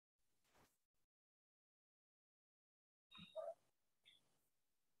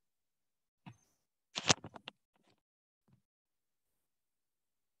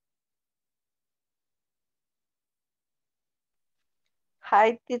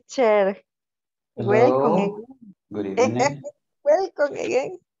Hi, teacher. Welcome Hello, again. good evening. Welcome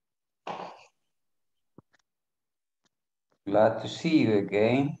again. Glad to see you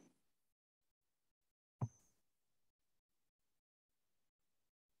again.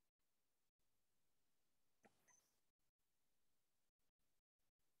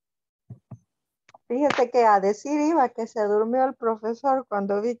 Fíjate que a decir iba que se durmió el profesor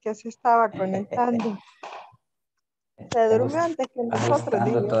cuando vi que se estaba conectando. Se durmió antes que nosotros,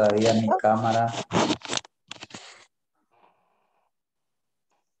 Ajustando dije. todavía mi cámara.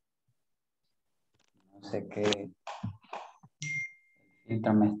 No sé qué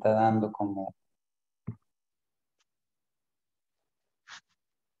filtro me está dando como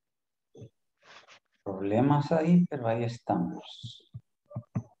problemas ahí, pero ahí estamos.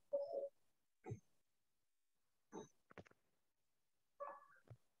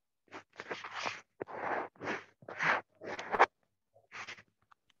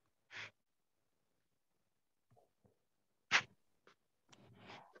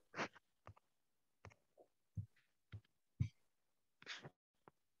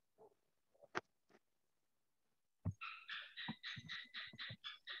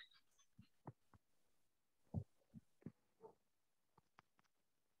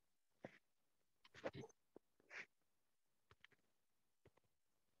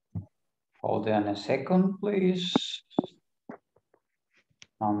 Hold on a second, please.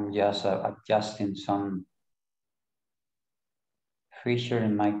 I'm just adjusting some feature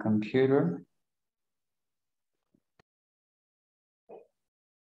in my computer.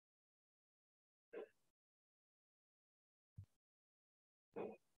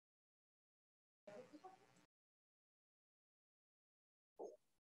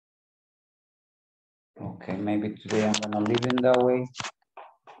 Okay, maybe today I'm gonna leave it that way.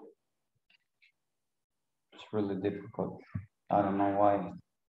 It's really difficult. I don't know why.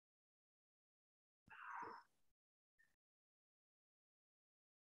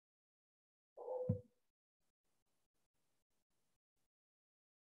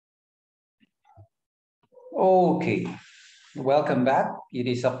 Okay, welcome back. It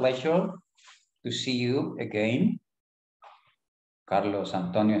is a pleasure to see you again. Carlos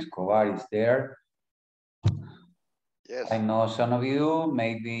Antonio Escobar is there. Yes. I know some of you,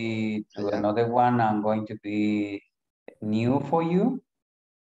 maybe to another one, I'm going to be new for you.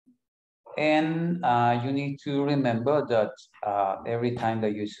 And you need to remember that every time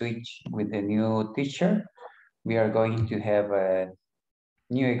that you switch with a new teacher, we are going to have a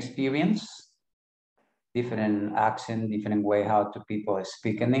new experience, different accent, different way how to people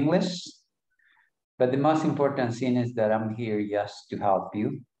speak in English. But the most important thing is that I'm here just to help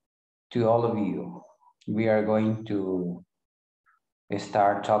you, to all of you. We are going to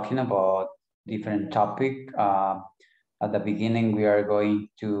start talking about different topic. At the beginning, we are going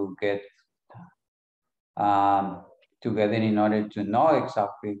to get together in order to know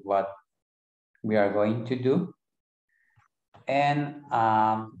exactly what we are going to do. And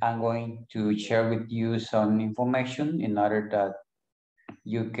I'm going to share with you some information in order that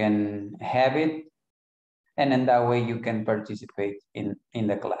you can have it. And in that way, you can participate in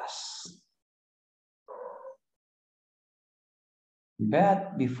the class.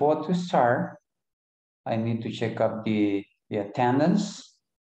 But before to start, I need to check up the attendance.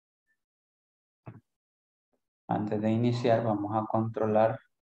 Antes de iniciar, vamos a controlar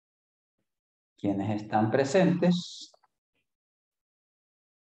quienes están presentes.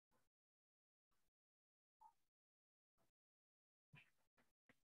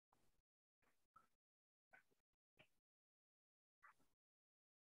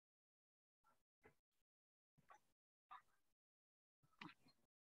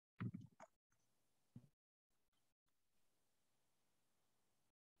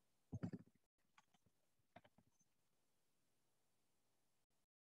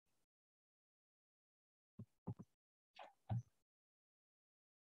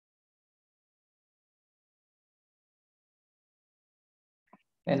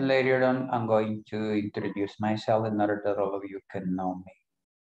 And later on, I'm going to introduce myself in order that all of you can know me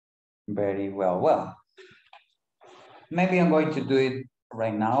very well. Well, maybe I'm going to do it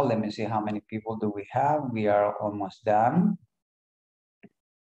right now. Let me see how many people do we have. We are almost done.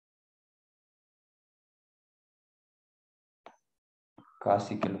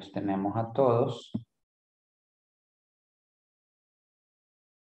 Casi que los tenemos a todos.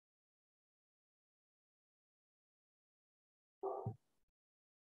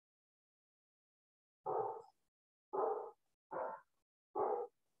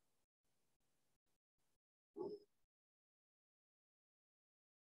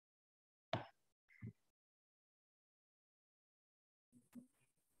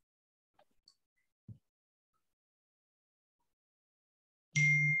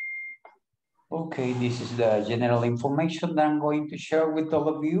 Okay, this is the general information that I'm going to share with all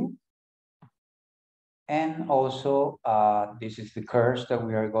of you. And also, this is the course that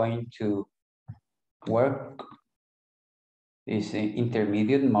we are going to work. It's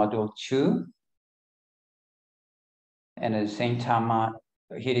intermediate module 2. And at the same time,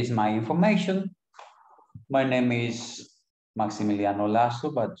 here is my information. My name is Maximiliano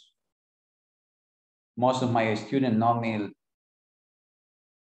Lasso, but most of my students know me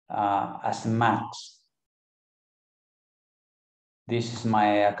as Max. This is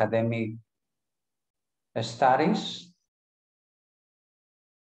my academic studies.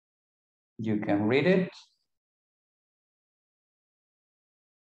 You can read it.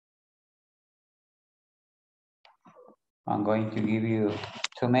 I'm going to give you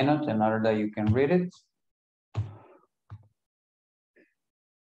 2 minutes in order that you can read it.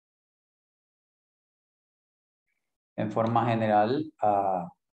 En forma general,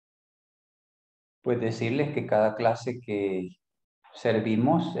 pues decirles que cada clase que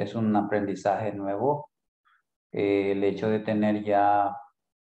servimos es un aprendizaje nuevo. El hecho de tener ya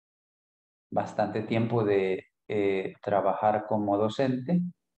bastante tiempo de trabajar como docente,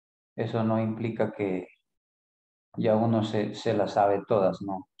 eso no implica que ya uno se las sabe todas,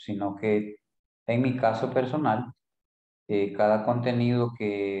 ¿no? Sino que en mi caso personal, cada contenido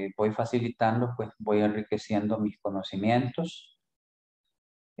que voy facilitando, pues voy enriqueciendo mis conocimientos.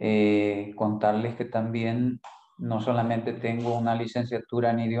 Contarles que también no solamente tengo una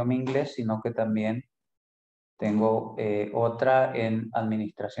licenciatura en idioma inglés, sino que también tengo otra en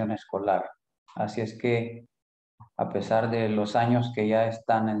administración escolar. Así es que a pesar de los años que ya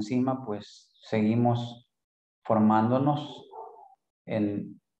están encima, pues seguimos formándonos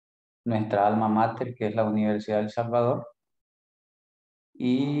en nuestra alma mater, que es la Universidad de El Salvador,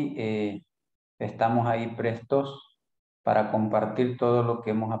 y estamos ahí prestos para compartir todo lo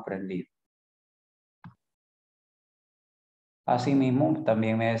que hemos aprendido. Asimismo,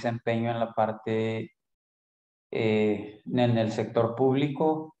 también me desempeño en la parte, en el sector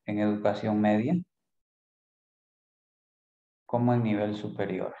público, en educación media, como en nivel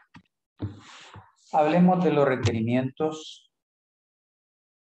superior. Hablemos de los requerimientos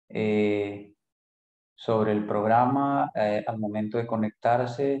sobre el programa. Al momento de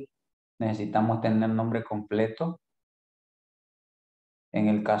conectarse, necesitamos tener nombre completo. En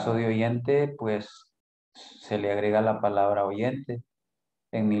el caso de oyente, pues se le agrega la palabra oyente.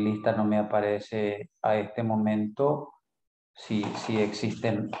 En mi lista no me aparece a este momento si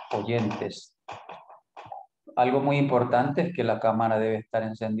existen oyentes. Algo muy importante es que la cámara debe estar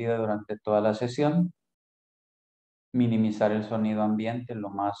encendida durante toda la sesión. Minimizar el sonido ambiente lo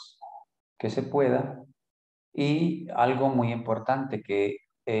más que se pueda. Y algo muy importante que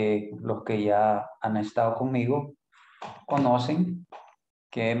los que ya han estado conmigo conocen,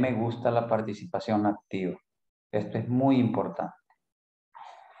 que me gusta la participación activa. Esto es muy importante.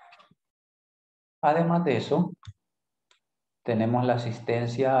 Además de eso, tenemos la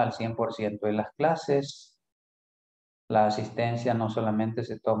asistencia al 100% de las clases. La asistencia no solamente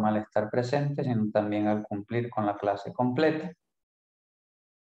se toma al estar presente, sino también al cumplir con la clase completa.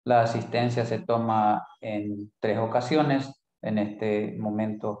 La asistencia se toma en 3 ocasiones. En este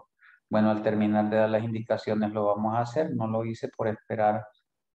momento, bueno, al terminar de dar las indicaciones lo vamos a hacer. No lo hice por esperar.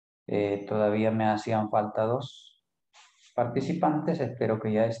 Todavía me hacían falta 2 participantes. Espero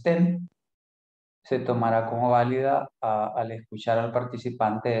que ya estén. Se tomará como válida al escuchar al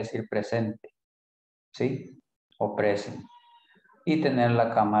participante decir presente, ¿sí? O present. Y tener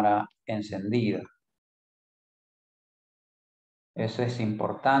la cámara encendida. Eso es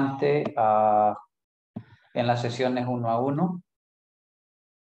importante. En las sesiones 1 a 1,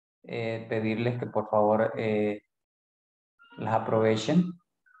 pedirles que por favor las aprovechen.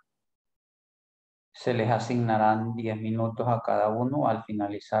 Se les asignarán 10 minutos a cada uno al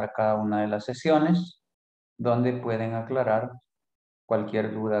finalizar cada una de las sesiones, donde pueden aclarar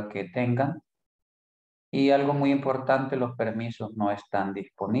cualquier duda que tengan. Y algo muy importante, los permisos no están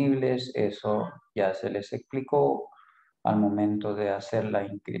disponibles. Eso ya se les explicó al momento de hacer la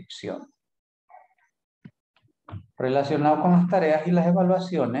inscripción. Relacionado con las tareas y las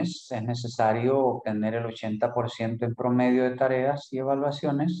evaluaciones, es necesario obtener el 80% en promedio de tareas y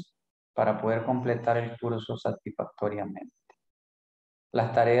evaluaciones para poder completar el curso satisfactoriamente.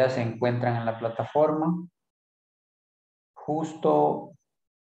 Las tareas se encuentran en la plataforma justo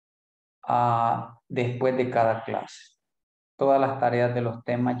después de cada clase. Todas las tareas de los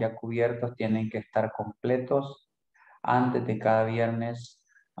temas ya cubiertos tienen que estar completos antes de cada viernes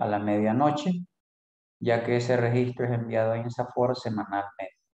a la medianoche, ya que ese registro es enviado a INSAFORP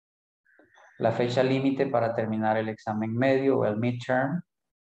semanalmente. La fecha límite para terminar el examen medio o el midterm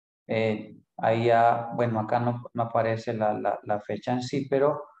Ahí ya, bueno, acá no aparece la fecha en sí,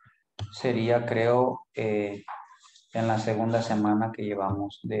 pero sería, creo, en la segunda semana que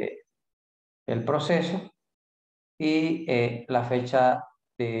llevamos del proceso. Y la fecha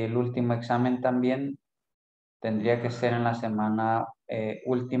del último examen también tendría que ser en la semana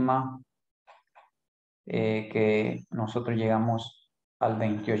última, que nosotros llegamos al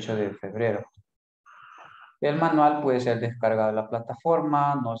 28 de febrero. El manual puede ser descargado de la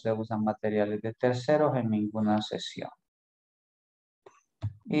plataforma, no se usan materiales de terceros en ninguna sesión.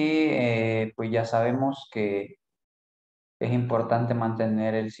 Y pues ya sabemos que es importante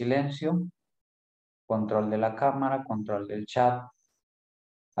mantener el silencio, control de la cámara, control del chat.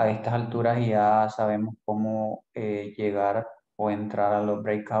 A estas alturas ya sabemos cómo llegar o entrar a los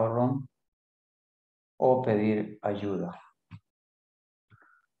breakout rooms o pedir ayuda.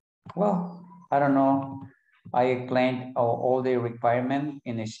 Well, I don't know. I explained all the requirements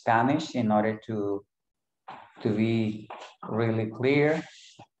in Spanish in order to be really clear.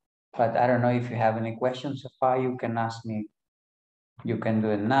 But I don't know if you have any questions, Safai, you can ask me. You can do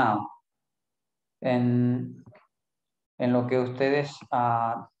it now. En lo que ustedes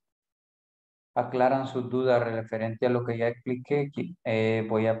aclaran sus dudas referente a lo que ya expliqué,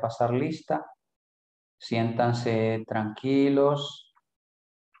 voy a pasar lista. Siéntanse tranquilos.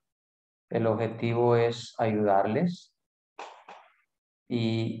 El objetivo es ayudarles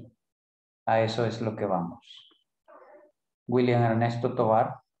y a eso es lo que vamos. William Ernesto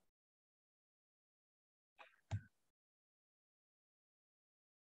Tovar.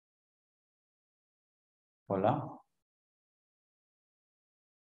 Hola.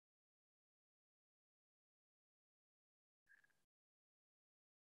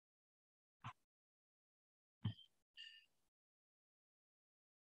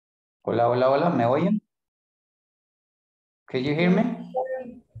 Hola, hola, hola. ¿Me oyen? Can you hear me?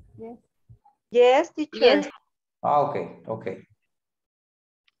 Yes. Yes, teacher. Yes. Ah, okay, okay.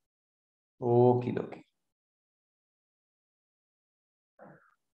 Okie dokie.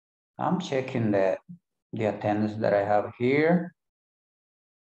 I'm checking the attendance that I have here.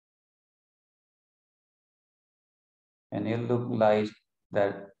 And it looks like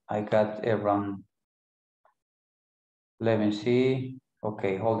that I got around, let me see.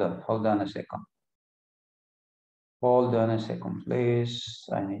 Okay, hold on a second. Hold on a second, please.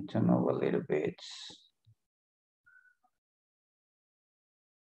 I need to move a little bit.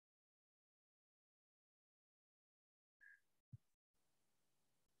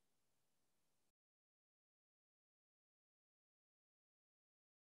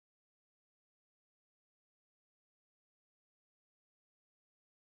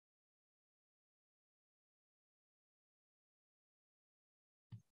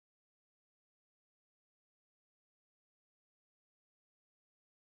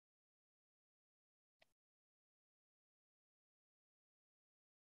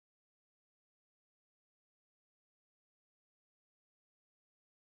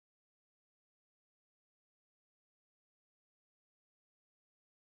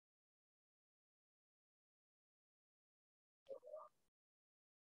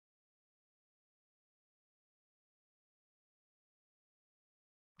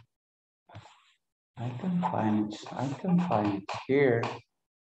 I can find it here.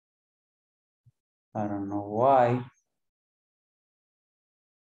 I don't know why.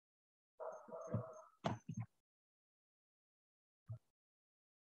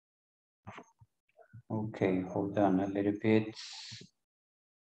 Okay, hold on a little bit.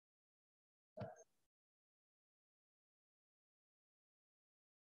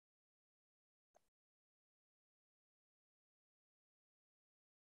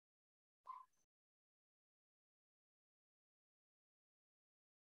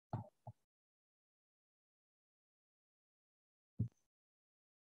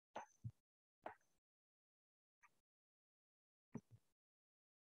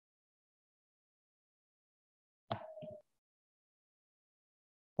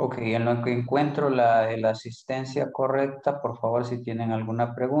 Ok, en lo que encuentro la asistencia correcta, por favor, si tienen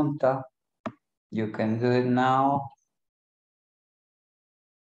alguna pregunta, you can do it now.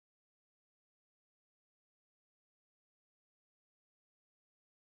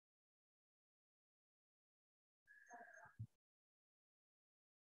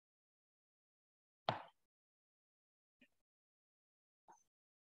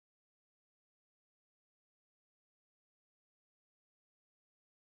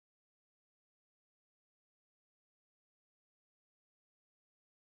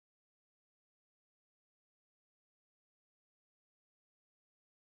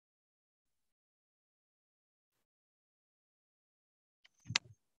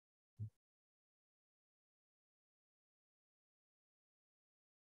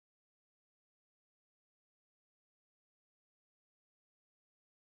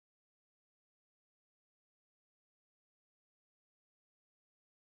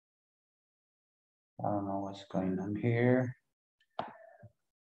 I don't know what's going on here.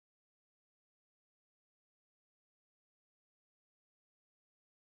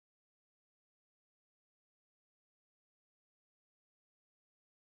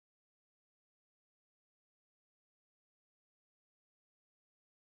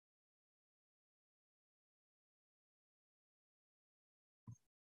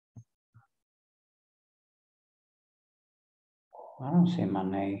 I don't see my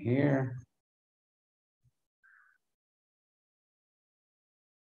name here.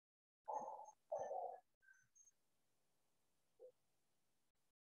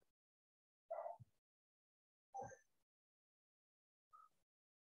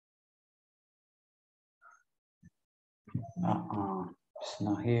 It's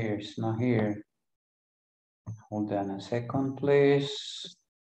not here, it's not here. Hold on a second, please.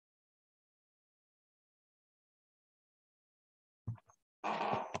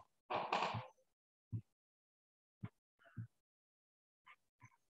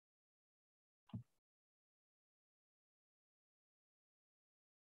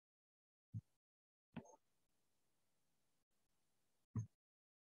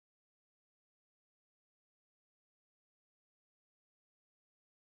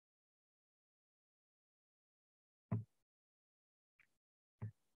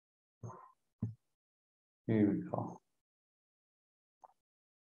 Here we go.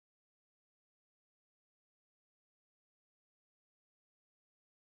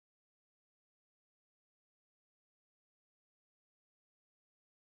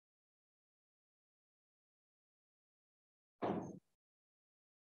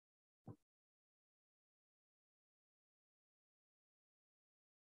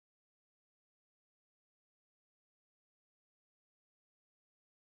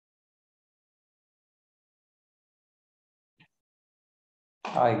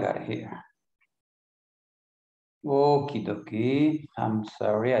 I got it here. Okie dokie. I'm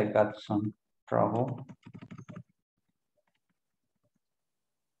sorry, I got some trouble.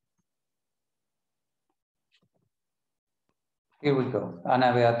 Here we go.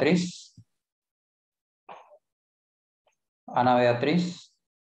 Ana Beatriz. Ana Beatriz.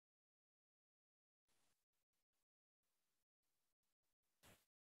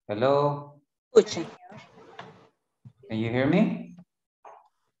 Hello. Escuchen. Can you hear me?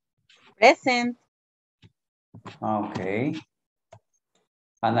 Present. Okay.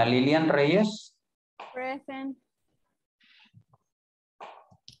 Ana Lilian Reyes. Present.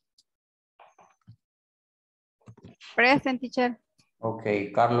 Present, teacher.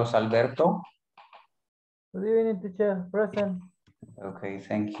 Okay. Carlos Alberto. Good evening, teacher. Present. Okay,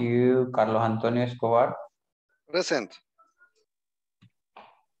 thank you. Carlos Antonio Escobar. Present.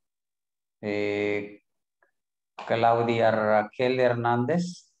 Claudia Raquel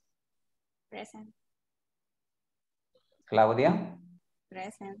Hernández. Present. Claudia.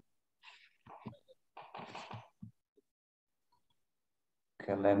 Present.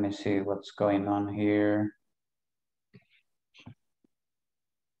 Okay, let me see what's going on here.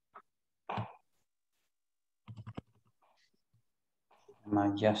 I'm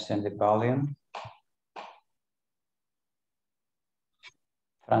adjusting the volume.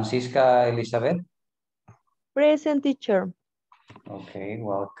 Francisca Elizabeth. Present, teacher. Okay,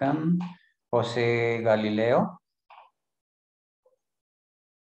 welcome. Jose Galileo.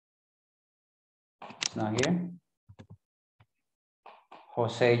 It's not here.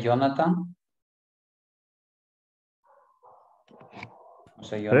 Jose Jonathan.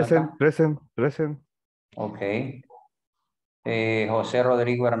 Jose Jonathan. Present. Okay. José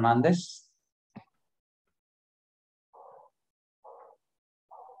Rodrigo Hernández.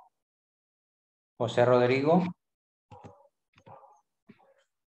 José Rodrigo.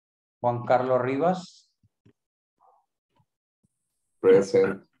 Juan Carlos Rivas.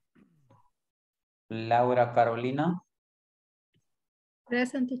 Present. Laura Carolina.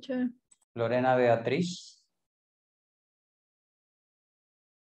 Present, teacher. Lorena Beatriz.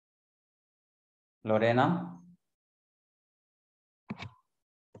 Lorena.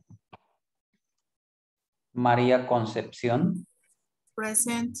 María Concepción.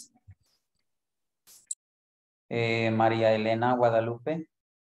 Present. María Elena Guadalupe.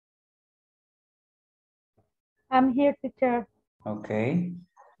 I'm here, teacher. Okay.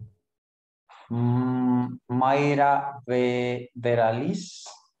 Mayra Veralis.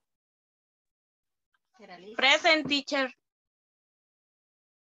 Present, teacher.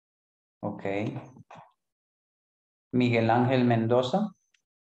 Okay. Miguel Ángel Mendoza.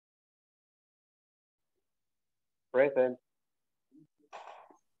 Present.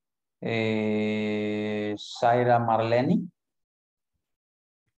 Zaira Marleni.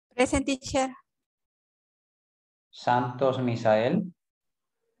 Present, teacher. Santos Misael.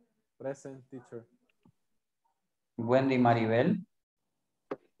 Present, teacher. Wendy Maribel.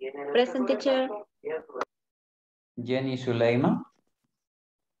 Present, teacher. Jenny Suleiman.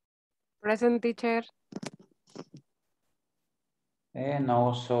 Present, teacher. And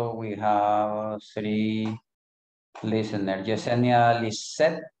also we have 3 listeners. Yesenia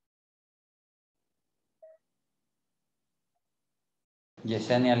Lisette.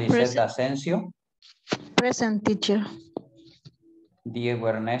 Yesenia Lisette Asensio. Present, teacher. Diego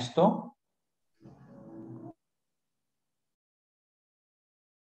Ernesto.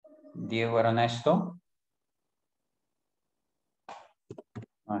 Diego Ernesto.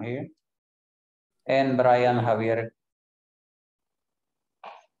 Not here. And Brian Javier.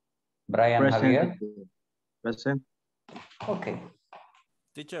 Brian Present. Javier. Present. Okay.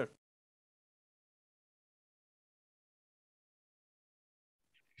 Teacher.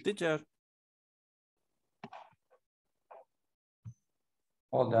 Teacher.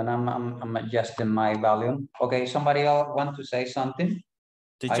 Hold on, I'm adjusting my volume. Okay, somebody else want to say something?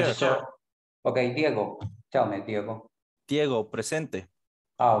 Teacher. Okay, Diego. Tell me, Diego. Diego, presente.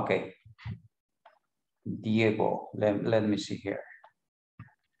 Okay. Diego, let me see here.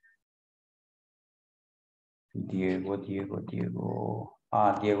 Diego.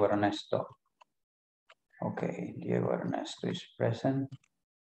 Diego Ernesto. Okay, Diego Ernesto is present.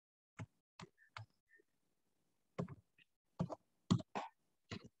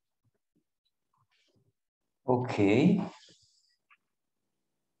 Okay.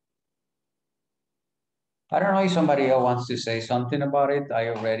 I don't know if somebody else wants to say something about it. I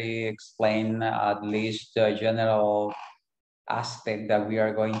already explained at least the general aspect that we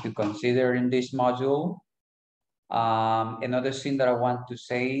are going to consider in this module. Another thing that I want to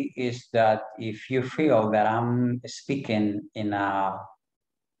say is that if you feel that I'm speaking in a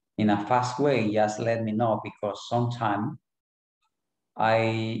fast way, just let me know, because sometimes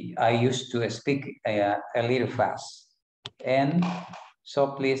I used to speak a little fast. And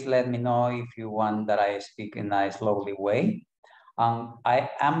so please let me know if you want that I speak in a slowly way. I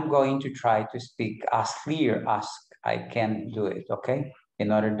am going to try to speak as clear as I can do it, okay?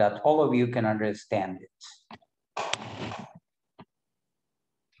 In order that all of you can understand it.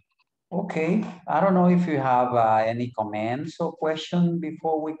 Okay, I don't know if you have any comments or questions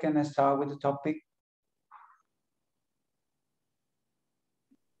before we can start with the topic.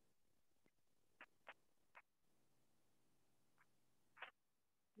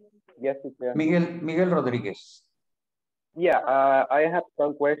 Yes, teacher. Miguel Rodriguez. Yeah, I have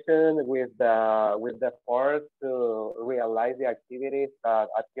some questions with the form to realize the activities that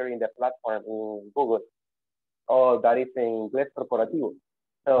appear in the platform in Google. Oh, that is in Inglés Corporativo.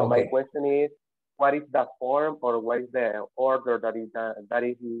 So my question is, what is the form or what is the order that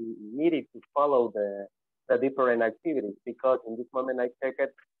is needed to follow the different activities? Because in this moment I check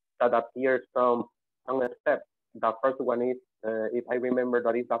it, that appears some steps. The first one is, if I remember,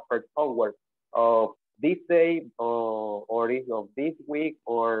 that is the first homework of this day or is of this week,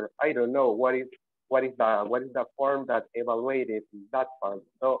 or I don't know what is the form that evaluated that part.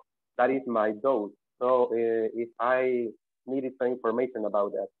 So that is my doubt. So if I needed some information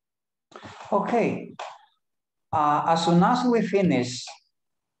about that. Okay. As soon as we finish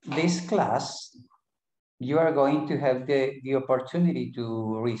this class, you are going to have the opportunity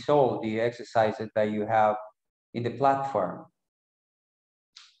to resolve the exercises that you have in the platform.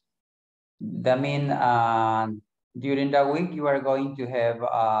 That means during the week, you are going to have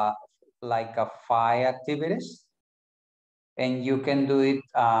like 5 activities, and you can do it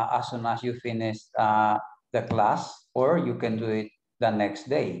as soon as you finish the class, or you can do it the next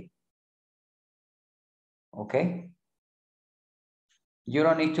day. Okay? You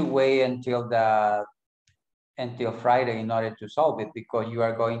don't need to wait until Friday in order to solve it, because you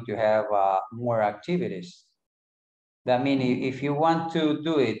are going to have more activities. That means if you want to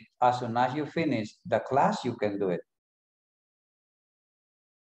do it as soon as you finish the class, you can do it.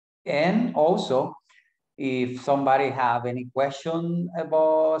 And also, if somebody have any question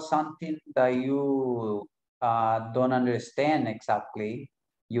about something that you don't understand exactly,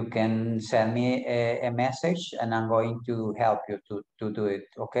 you can send me a message and I'm going to help you to do it,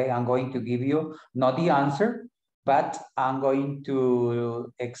 okay? I'm going to give you not the answer, but I'm going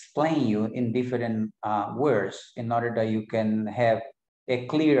to explain you in different words in order that you can have a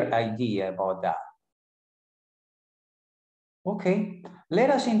clear idea about that. Okay, let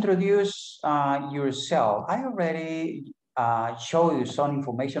us introduce yourself. I already showed you some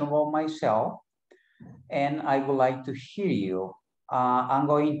information about myself, and I would like to hear you. I'm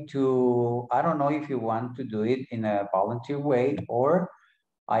going to, I don't know if you want to do it in a volunteer way, or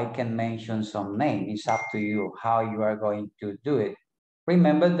I can mention some name. It's up to you how you are going to do it.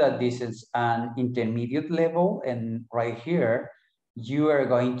 Remember that this is an intermediate level, and right here, you are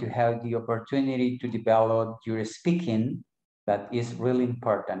going to have the opportunity to develop your speaking. That is really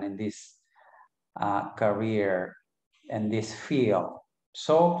important in this career and this field.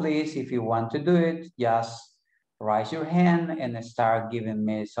 So please, if you want to do it, just raise your hand and start giving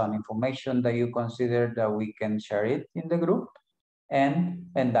me some information that you consider that we can share it in the group. And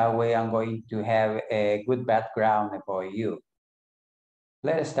that way I'm going to have a good background for you.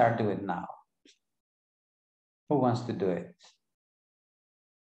 Let's start doing it now. Who wants to do it?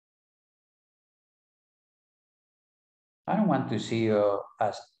 I don't want to see you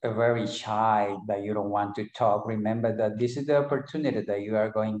as a very shy, that you don't want to talk. Remember that this is the opportunity that you are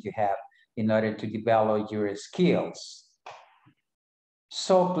going to have in order to develop your skills.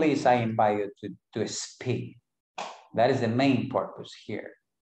 So please, I invite you to speak. That is the main purpose here,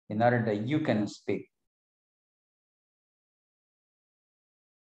 in order that you can speak.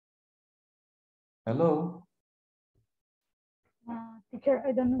 Hello? Teacher,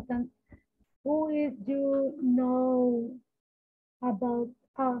 I don't understand. Who is you know about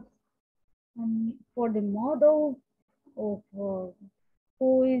us? For the model, or for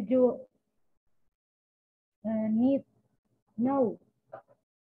who is you need know?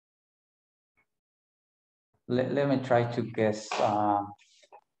 Let me try to guess.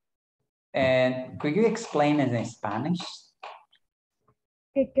 And could you explain it in Spanish?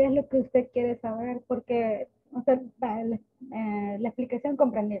 ¿Qué es lo que usted quiere saber? Porque o sea, la explicación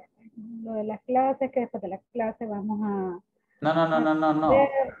comprendida. Lo de las clases, que después de la clase vamos a...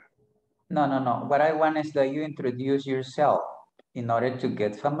 No. What I want is that you introduce yourself in order to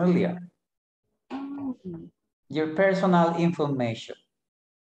get familiar. Your personal information.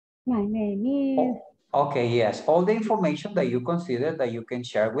 My name is... Okay, yes. All the information that you consider that you can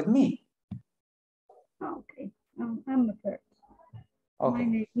share with me. Okay, I'm a first. Okay.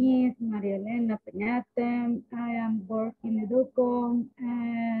 My name is Maria Elena Peñate. I am working in Educo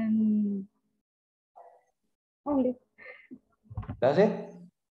and only. That's it?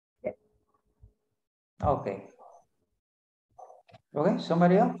 Yes. Okay. Okay,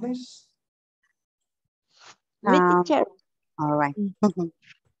 somebody else, please. Me, teacher. All right.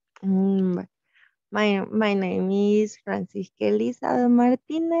 My name is Francisca Elizabeth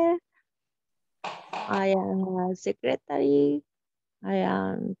Martinez. I am a secretary. I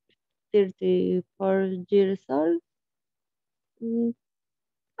am 34 years old.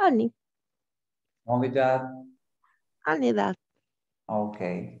 Only that? Only that.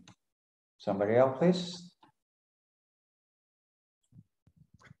 Okay. Somebody else, please.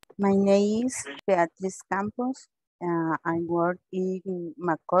 My name is Beatriz Campos. I work in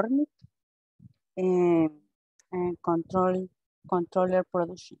McCormick and controller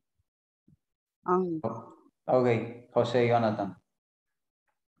production. Okay, Jose Jonathan.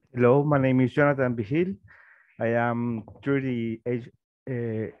 Hello, my name is Jonathan Vigil. I am 38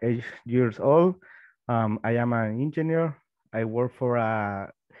 years old. I am an engineer. I work for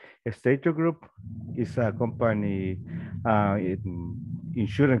a Stater Group. It's a company,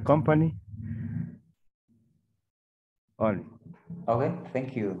 insurance company. Only. Okay,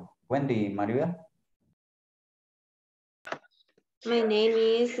 thank you. Wendy, Maria? My name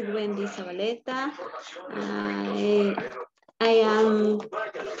is Wendy Zabaleta. I am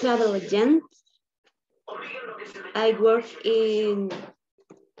travel agent. I work in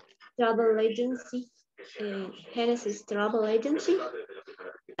travel agency, Genesis Travel Agency.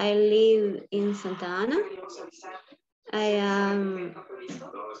 I live in Santa Ana. I am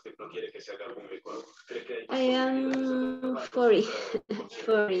 40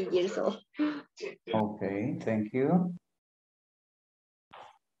 years old. Okay, thank you.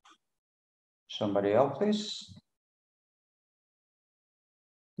 Somebody else, please.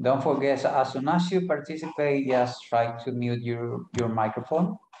 Don't forget, as soon as you participate, just try to mute your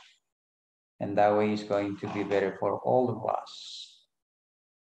microphone. And that way it's going to be better for all of us.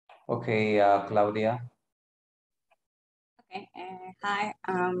 Okay, Claudia. Okay, hi,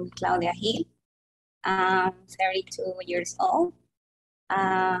 I'm Claudia Hill. I'm 32 years old.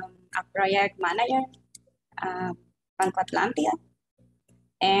 I'm a project manager, Banco Atlántida,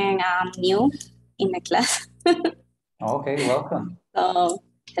 and I'm new in the class. Okay, welcome. So,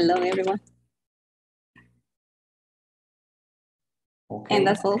 hello everyone. Okay. And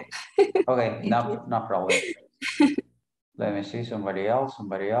that's all. Okay, no problem. Let me see, somebody else.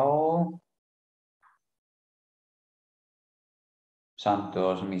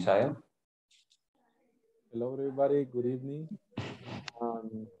 Santos Misael. Hello everybody, good evening.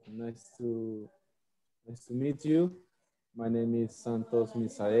 Nice to meet you. My name is Santos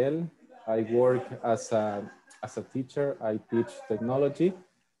Misael. I work as a teacher. I teach technology.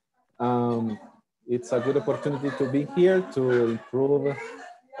 It's a good opportunity to be here to improve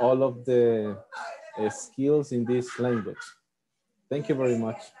all of the skills in this language. Thank you very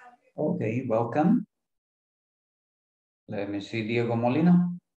much. Okay, welcome. Let me see Diego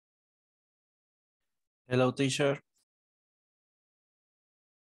Molina. Hello, teacher.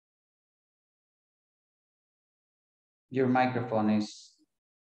 Your microphone is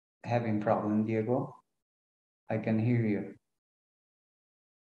having problem, Diego. I can hear you.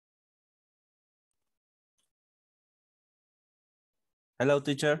 Hello,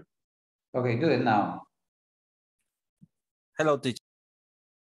 teacher. Okay, do it now. Hello, teacher.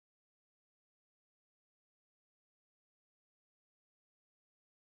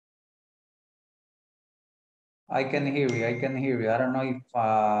 I can hear you. I can hear you. I don't know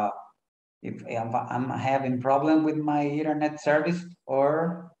if I'm having problem with my internet service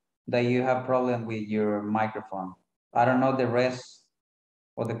or that you have problem with your microphone. I don't know the rest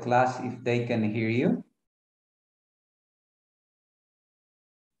of the class if they can hear you.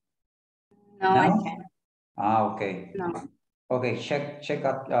 No, I can't. Ah, okay. No. Okay, check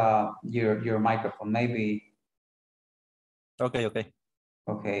out your microphone. Maybe. Okay, okay.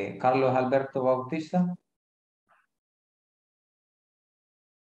 Okay, Carlos Alberto Bautista.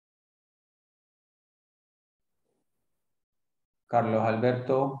 Carlos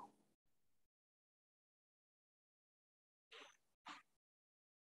Alberto.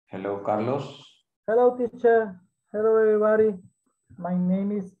 Hello, Carlos. Hello, teacher. Hello, everybody. My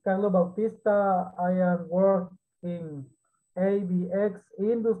name is Carlos Bautista. I am work in ABX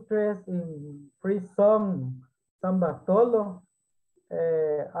Industries in Free Zone, San Bartolo.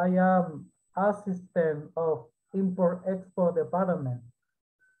 I am assistant of Import-Export Department.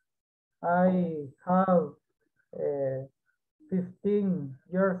 I have 15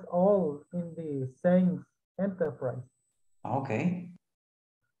 years old in the same enterprise. Okay.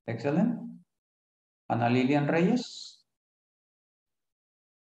 Excellent. Ana Lilian Reyes.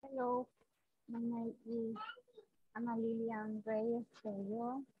 Hello, my name is Ana Lilian Reyes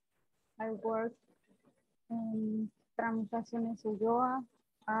Ulloa. I work in Tramitaciones Ulloa.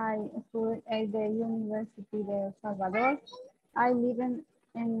 I study at the University de Salvador. I live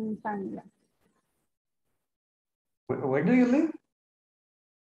in San Miguel. Where do you live?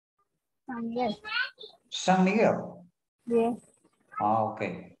 San Miguel. San Miguel. Yes. Ah,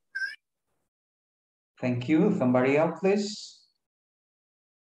 okay. Thank you. Somebody else, please.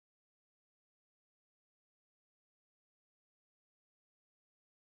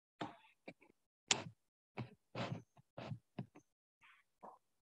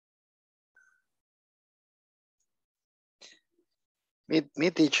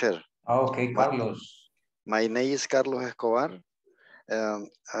 Me teacher. Okay, Carlos. My name is Carlos Escobar.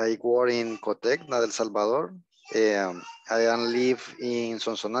 I work in Cotecna del Salvador. I am live in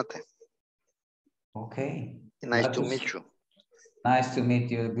Sonsonate. Okay. Nice to meet you. Nice to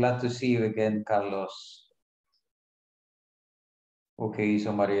meet you. Glad to see you again, Carlos. Okay,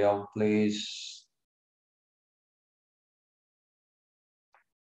 somebody else, please.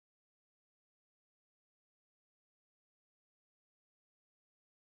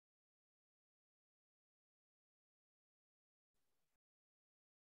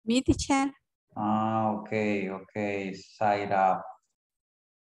 Me, teacher. Ah, okay, okay. Zaira,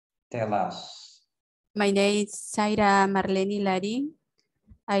 tell us. My name is Zaira Marlene Larin.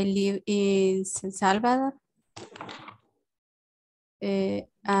 I live in San Salvador.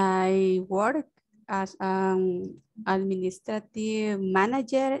 I work as an administrative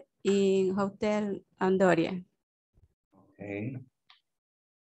manager in Hotel Andoria. Okay.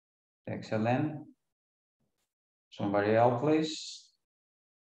 Excellent. Somebody else, please.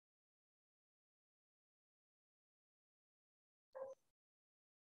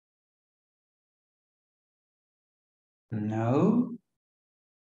 No.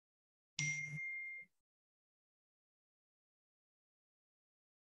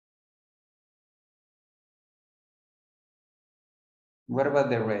 What about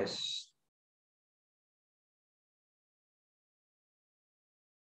the rest?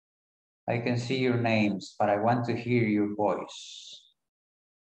 I can see your names, but I want to hear your voice.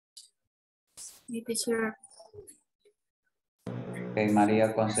 Me, teacher. Okay,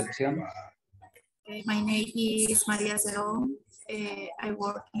 Maria Concepcion. Okay, my name is Maria Zerón. I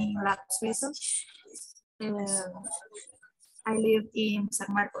work in Las Suizas. I live in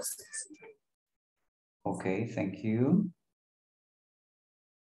San Marcos. Okay, thank you.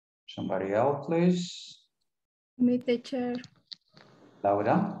 Somebody else, please. Me, teacher.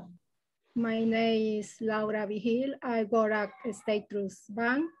 Laura. My name is Laura Vigil. I work at State Trust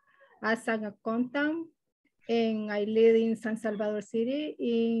Bank as an accountant, and I live in San Salvador City.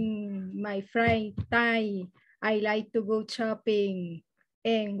 In my free time, I like to go shopping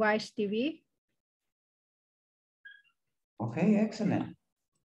and watch TV. Okay, excellent.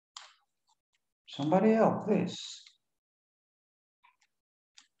 Somebody else, please.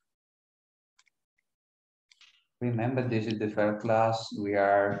 Remember, this is the first class. We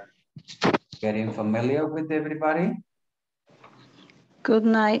are getting familiar with everybody. Good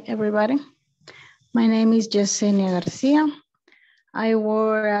night, everybody. My name is Yesenia Garcia. I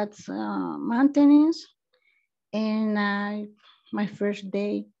work at maintenance, and my first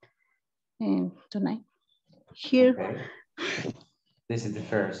day tonight here. Okay. This is the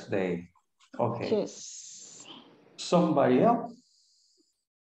first day. Okay. Yes. Somebody else?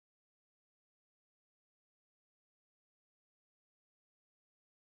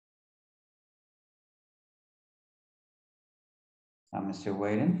 I'm still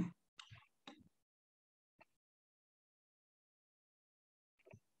waiting.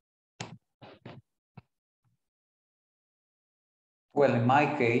 Well, in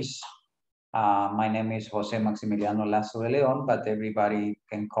my case, my name is Jose Maximiliano Lazo de Leon, but everybody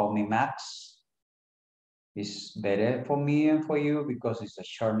can call me Max. It's better for me and for you because it's a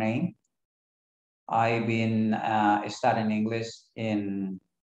short name. I've been studying English in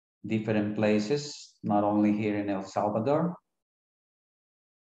different places, not only here in El Salvador.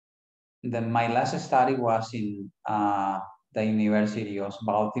 Then my last study was in the University of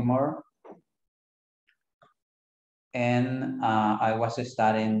Baltimore. And I was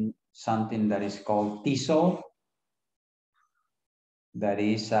studying something that is called TESOL. That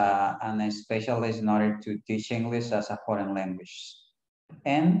is a specialist in order to teach English as a foreign language.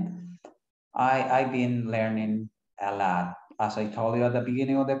 And I've been learning a lot. As I told you at the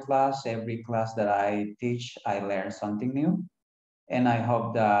beginning of the class, every class that I teach, I learn something new. And I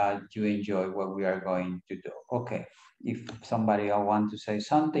hope that you enjoy what we are going to do. Okay, if somebody else wants to say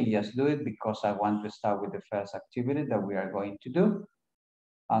something, just do it because I want to start with the first activity that we are going to do.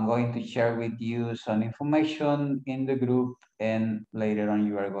 I'm going to share with you some information in the group, and later on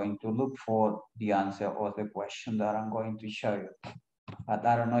you are going to look for the answer of the question that I'm going to show you. But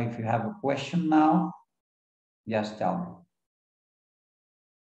I don't know if you have a question now, just tell me.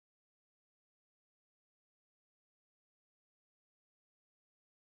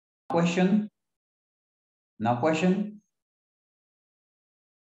 Question? No question?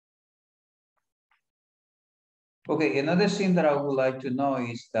 Okay, another thing that I would like to know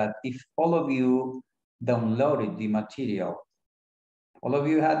is that if all of you downloaded the material, all of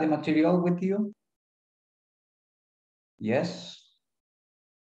you had the material with you? Yes?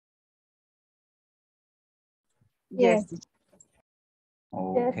 Yes.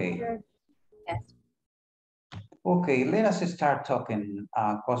 Okay. Yes. Okay, let us start talking.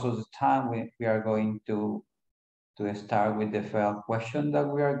 Because of the time, we are going to start with the first question that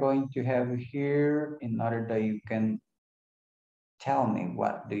we are going to have here in order that you can tell me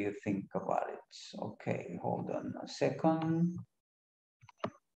what do you think about it. Okay, hold on a second.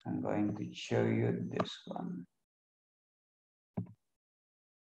 I'm going to show you this one.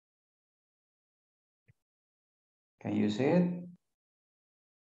 Can you see it?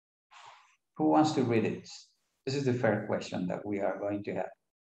 Who wants to read it? This is the first question that we are going to have.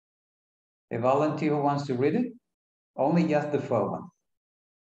 A volunteer who wants to read it? Only just the first one.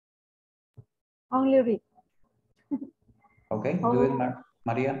 Only read. Okay, do it,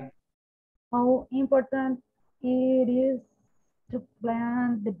 Maria. How important it is to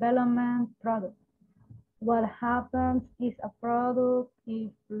plan development product. What happens if a product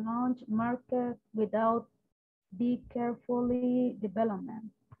is launched market without be carefully development?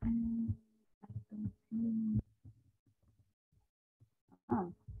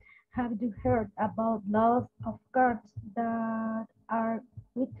 Have you heard about loss of cards that are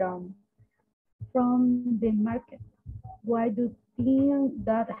withdrawn from the market? Why do you think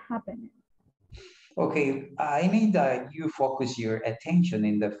that happened? Okay, I need that you focus your attention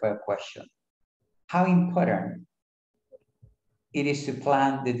in the first question. How important it is to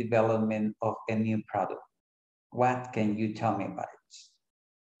plan the development of a new product? What can you tell me about it?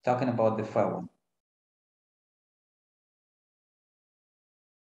 Talking about the first one.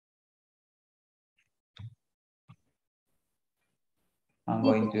 I'm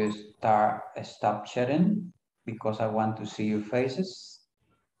going to stop sharing because I want to see your faces.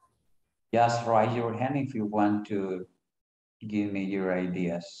 Just raise your hand if you want to give me your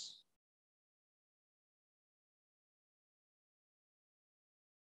ideas.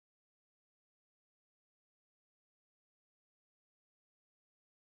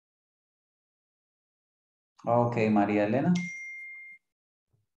 Okay, Maria Elena.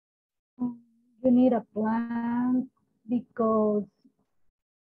 You need a plan because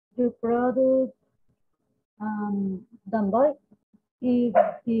your product don't buy if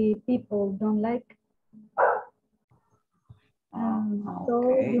the people don't like.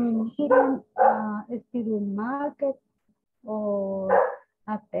 So you need a schedule market or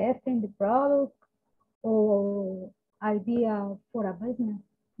a test in the product or idea for a business.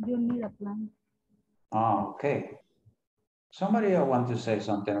 You need a plan. Okay. Somebody want to say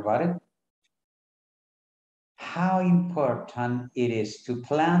something about it? How important it is to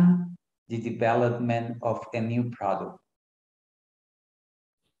plan the development of a new product.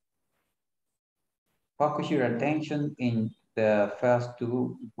 Focus your attention in the first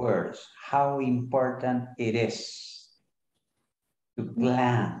two words. How important it is to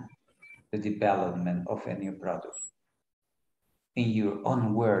plan the development of a new product. In your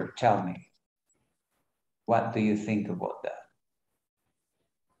own word, tell me, what do you think about that?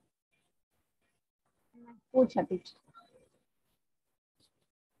 Escucha, teacher.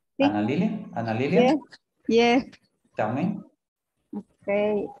 Ana Lilia? Yes. Yes. Tell me.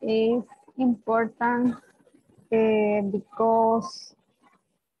 Okay, it's important because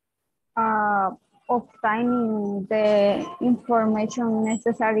obtaining the information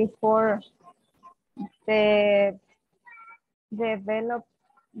necessary for the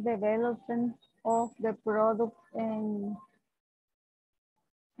development of the product and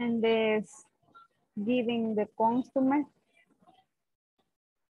this giving the consumer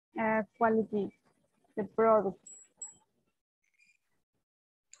quality the product.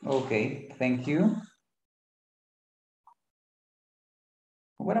 Okay, thank you.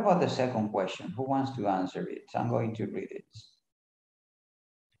 What about the second question? Who wants to answer it? I'm going to read it.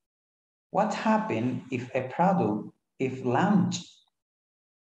 What happens if a product is launched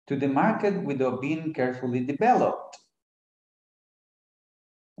to the market without being carefully developed?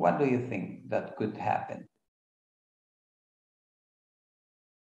 What do you think that could happen?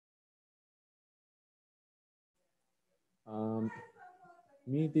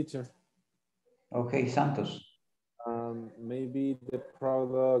 Me, teacher. Okay, Santos. Maybe the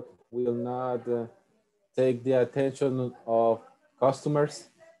product will not take the attention of customers.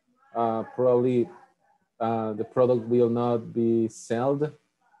 Probably the product will not be sold.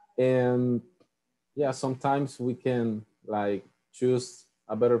 And yeah, sometimes we can like choose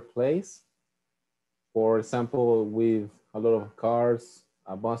a better place. For example, with a lot of cars,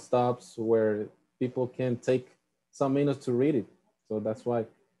 bus stops where people can take some minutes to read it. So that's why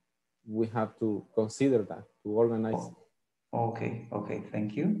we have to consider that, to organize. Okay,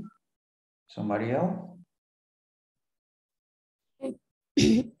 thank you. Somebody else?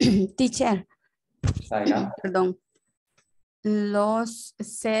 Teacher. Saira. Perdón. Los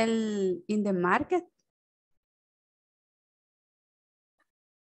sell in the market.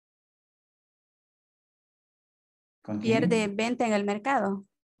 Continue. Pierde venta en el mercado.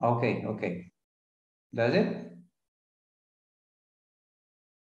 Okay. Does it?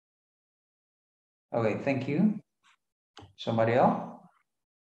 Okay, thank you. Somebody else?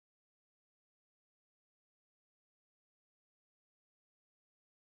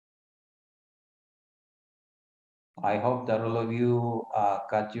 I hope that all of you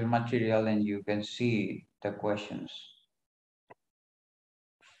got your material and you can see the questions.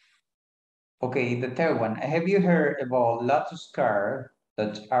 Okay, the third one. Have you heard about lots of cars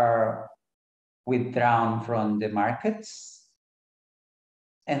that are withdrawn from the markets?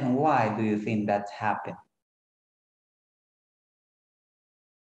 And why do you think that happened?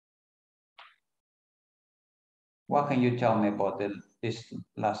 What can you tell me about this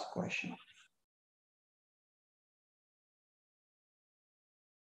last question?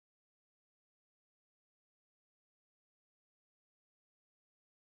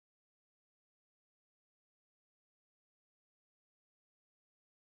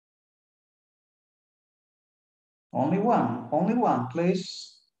 Only one,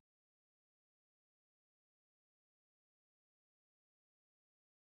 please.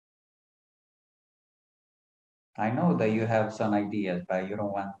 I know that you have some ideas, but you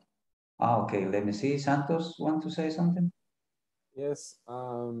don't want. Okay, let me see. Santos, want to say something? Yes,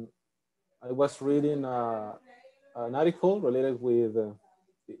 I was reading an article related with,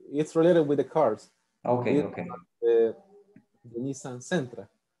 it's related with the cars. Okay. The Nissan Sentra.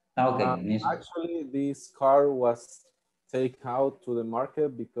 Okay. Actually, this car was taken out to the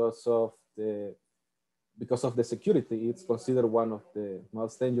market because of the security. It's considered one of the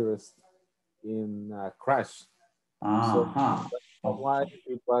most dangerous in a crash. So that's why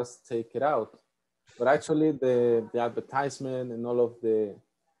it was taken out. But actually, the advertisement and all of the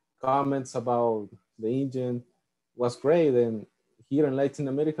comments about the engine was great, and here in Latin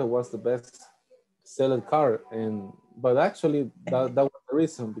America was the best selling car. But actually that was the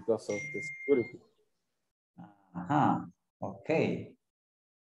reason, because of the security. Okay,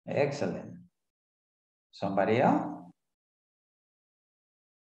 excellent. Somebody else?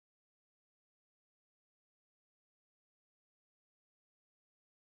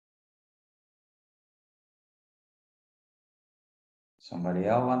 Somebody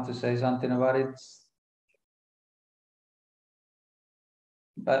else want to say something about it?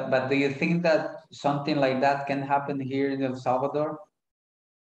 But do you think that something like that can happen here in El Salvador?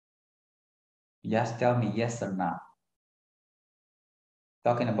 Just tell me yes or no.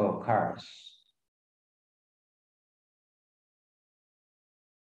 Talking about cars.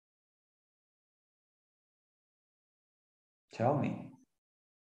 Tell me.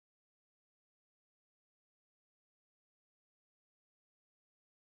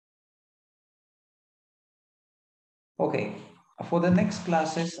 Okay, for the next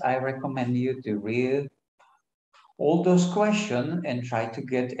classes, I recommend you to read all those questions and try to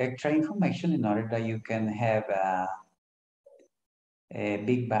get extra information in order that you can have a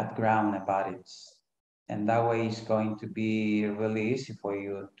big background about it. And that way it's going to be really easy for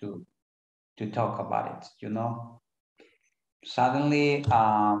you to talk about it, you know? Suddenly,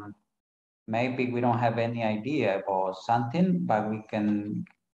 maybe we don't have any idea about something, but we can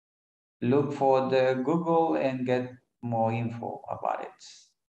look for the Google and get more info about it.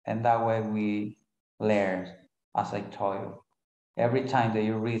 And that way we learn, as I told you. Every time that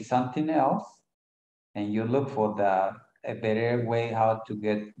you read something else and you look for a better way how to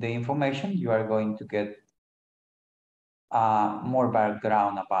get the information, you are going to get more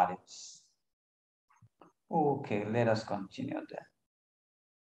background about it. Okay, let us continue then.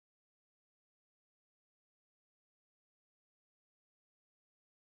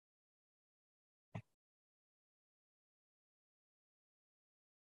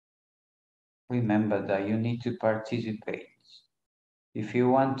 Remember that you need to participate. If you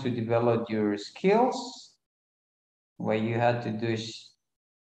want to develop your skills, what you have to do is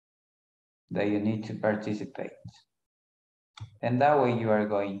that you need to participate. And that way you are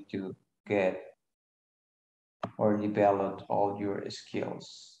going to get or develop all your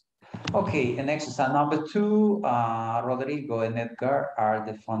skills. Okay, and exercise number 2, Rodrigo and Edgar are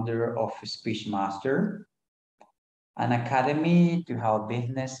the founder of Speechmaster, an academy to help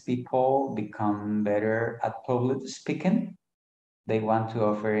business people become better at public speaking. They want to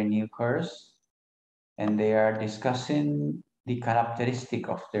offer a new course, and they are discussing the characteristic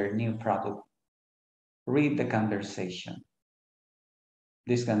of their new product. Read the conversation.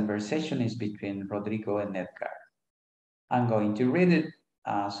 This conversation is between Rodrigo and Edgar. I'm going to read it,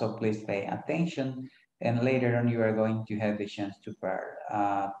 so please pay attention, and later on you are going to have the chance to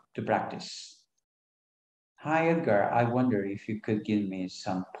practice. Hi, Edgar. I wonder if you could give me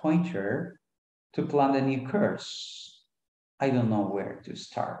some pointer to plan the new course. I don't know where to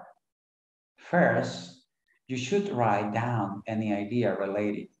start. First, you should write down any idea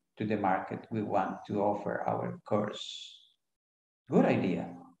related to the market we want to offer our course. Good idea.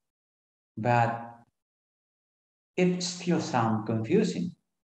 But it still sounds confusing.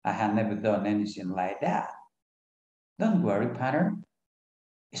 I have never done anything like that. Don't worry, partner.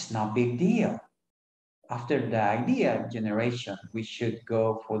 It's no big deal. After the idea generation, we should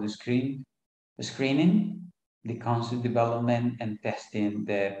go for the screening, the concept development, and testing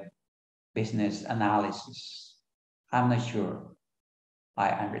the business analysis. I'm not sure I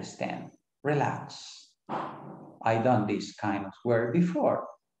understand. Relax. I've done this kind of work before.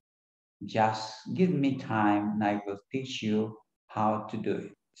 Just give me time and I will teach you how to do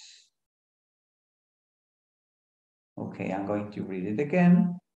it. Okay, I'm going to read it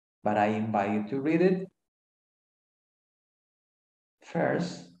again, but I invite you to read it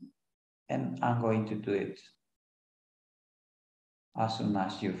first, and I'm going to do it as soon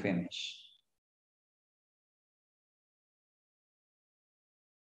as you finish.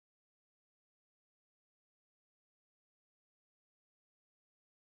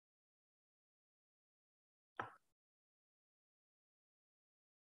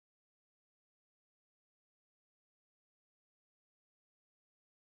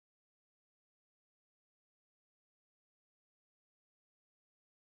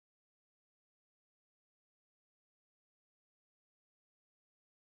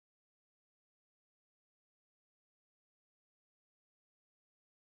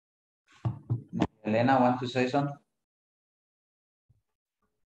 Elena, want to say something?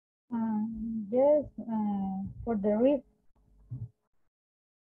 Yes, for the risk.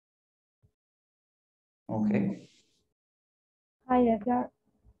 Okay. Hi, Edgar.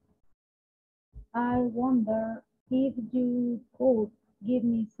 I wonder if you could give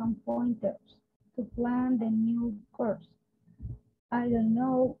me some pointers to plan the new course. I don't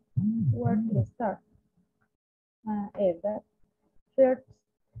know where to start. Edgar, first,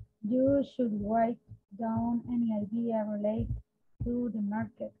 you should write down any idea related to the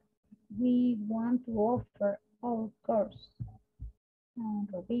market we want to offer our course.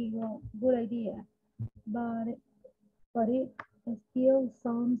 Rodrigo, good idea, but it still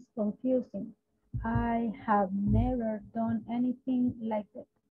sounds confusing. I have never done anything like that.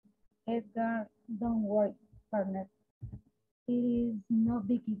 Edgar, don't worry, partner. It is no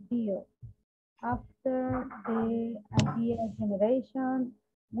big deal. After the idea generation,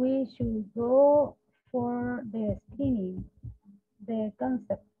 we should go for the screening, the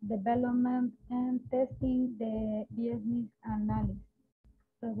concept development, and testing the business analysis.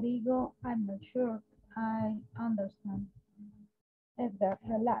 Rodrigo, I'm not sure I understand. Edgar,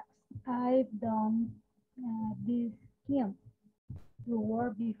 relax. I've done this kind of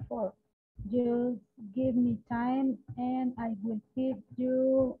work before. Just give me time and I will teach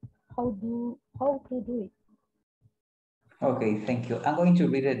you how to do it. Okay, thank you. I'm going to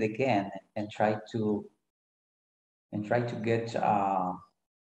read it again and try to get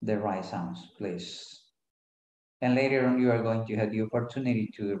the right sounds, please. And later on, you are going to have the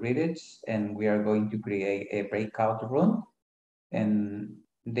opportunity to read it, and we are going to create a breakout room. And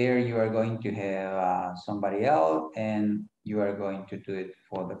there you are going to have somebody else, and you are going to do it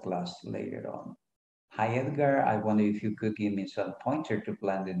for the class later on. Hi, Edgar. I wonder if you could give me some pointer to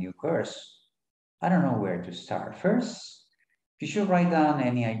plan the new course. I don't know where to start. First, you should write down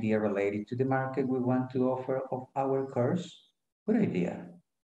any idea related to the market we want to offer of our course. Good idea.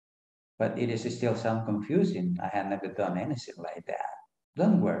 But it is still some confusing. I have never done anything like that.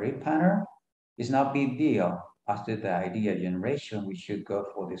 Don't worry, partner. It's not a big deal. After the idea generation, we should go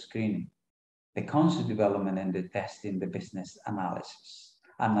for the screening, the concept development, and the testing, the business analysis.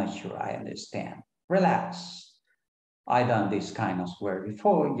 I'm not sure I understand. Relax. I've done this kind of work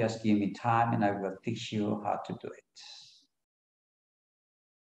before. Just give me time and I will teach you how to do it.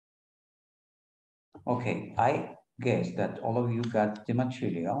 Okay, I guess that all of you got the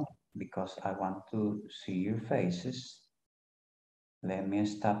material because I want to see your faces. Let me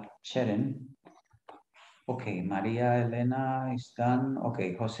stop chatting. Okay, Maria Elena is done.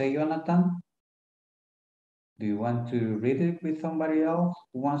 Okay, Jose Jonathan, do you want to read it with somebody else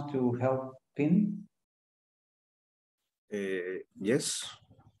who wants to help Pin? Yes.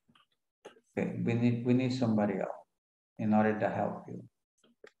 Okay, we need somebody else in order to help you.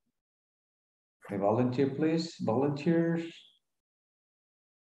 Okay, volunteer, please. Volunteers.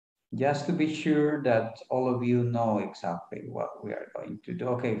 Just to be sure that all of you know exactly what we are going to do.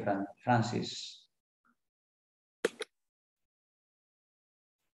 Okay, Francis.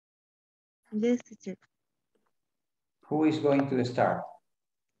 Yes, teacher. Who is going to start?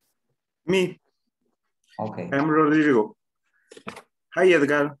 Me. Okay. I'm Rodrigo. Hi,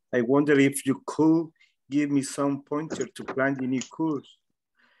 Edgar. I wonder if you could give me some pointer to plan the new course.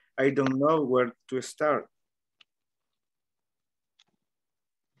 I don't know where to start.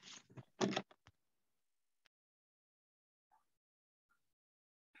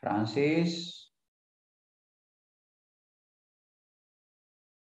 Francis.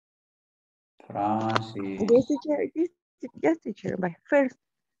 Francis. Yes, teacher. Yes, teacher. But first,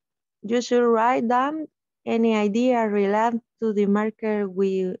 you should write down any idea related to the market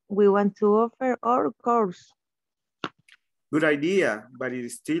we want to offer our course. Good idea, but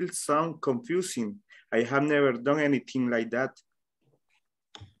it still sounds confusing. I have never done anything like that.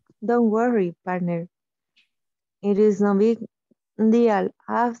 Don't worry, partner. It is no big deal.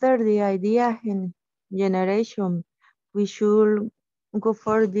 After the idea generation, we should go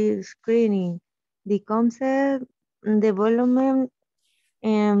for the screening, the concept development,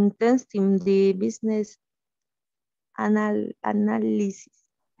 and testing the business analysis.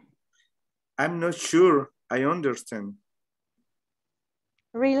 I'm not sure I understand.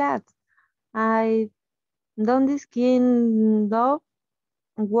 Relax. I done this kind of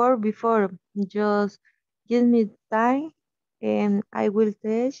work before. Just give me time and I will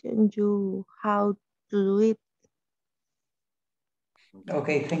teach you how to do it.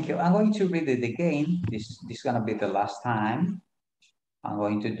 Okay, thank you. I'm going to read it again. This is going to be the last time. I'm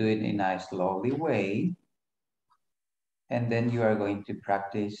going to do it in a slowly way. And then you are going to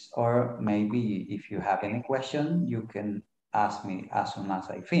practice, or maybe if you have any question, you can ask me as soon as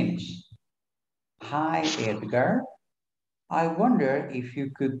I finish. Hi, Edgar. I wonder if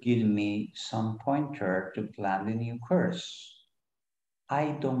you could give me some pointer to plan the new course.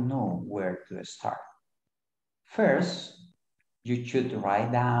 I don't know where to start. First, you should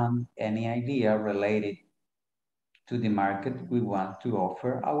write down any idea related to the market we want to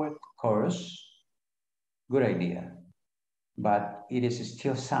offer our course. Good idea. But it is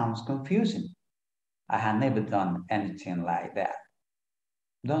still sounds confusing. I have never done anything like that.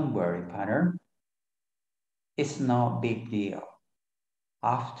 Don't worry, partner. It's no big deal.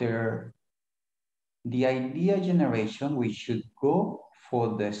 After the idea generation, we should go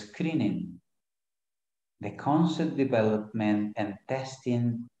for the screening, the concept development, and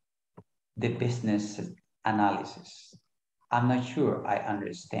testing the business analysis. I'm not sure I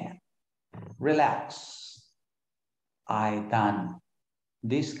understand. Relax. I've done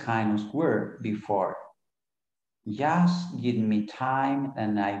this kind of work before. Just give me time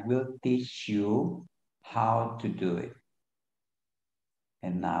and I will teach you how to do it.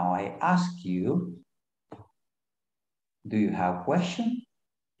 And now I ask you, do you have questions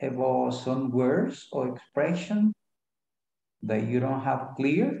about some words or expression that you don't have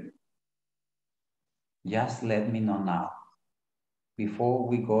clear? Just let me know now before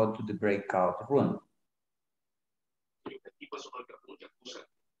we go to the breakout room.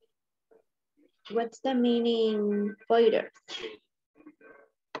 What's the meaning pointers?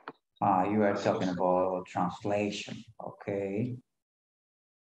 You are talking about translation, okay?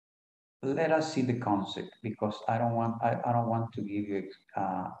 Let us see the concept because I don't want to give you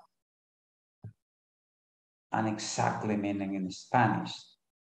an exactly meaning in Spanish.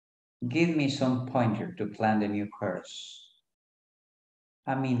 Give me some pointer to plan the new course.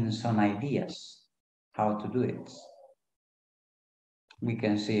 I mean, some ideas how to do it. We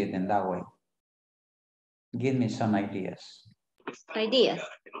can see it in that way. Give me some ideas. Ideas?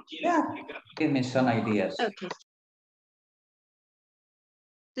 Yeah, give me some ideas. Okay.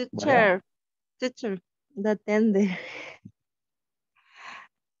 Teacher, the attendant.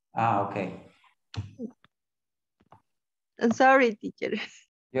 Okay. I'm sorry, teacher.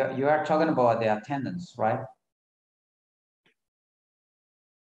 You are talking about the attendance, right?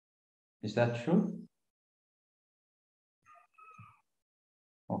 Is that true?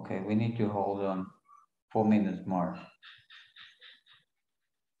 Okay, we need to hold on 4 minutes more.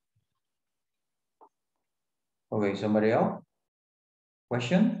 Okay, somebody else?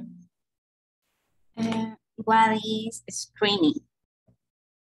 Question? What is screening?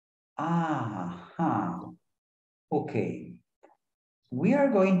 Okay. We are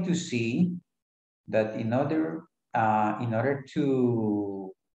going to see that in order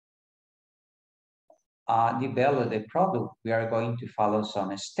to develop the product, we are going to follow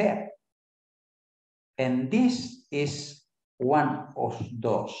some steps. And this is one of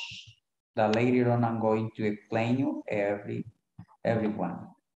those that later on I'm going to explain you everyone.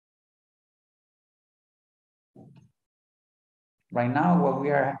 Right now, what we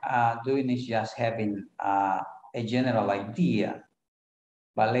are doing is just having a general idea,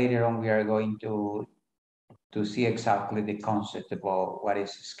 but later on we are going to see exactly the concept about what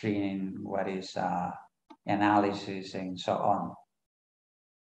is screening, what is analysis, and so on.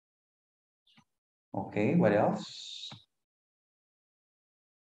 Okay, what else?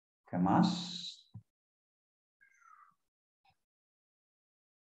 ¿Qué más?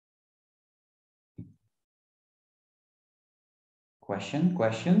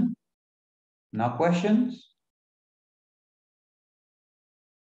 Question? No questions?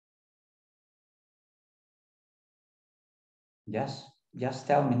 Just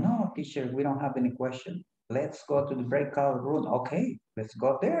tell me, no, teacher, we don't have any question. Let's go to the breakout room. Okay, let's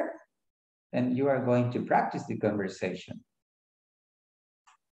go there. And you are going to practice the conversation.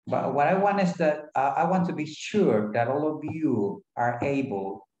 But what I want is that I want to be sure that all of you are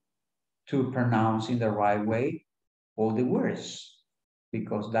able to pronounce in the right way all the words,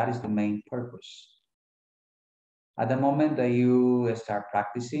 because that is the main purpose. At the moment that you start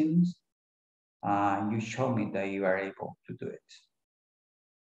practicing, you show me that you are able to do it.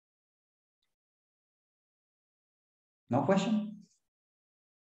 No question?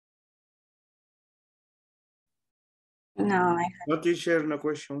 No, no teacher, no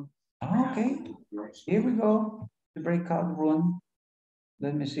question. Okay, here we go. The breakout room.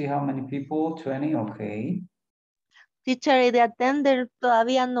 Let me see how many people. 20, okay. Teacher, the attendant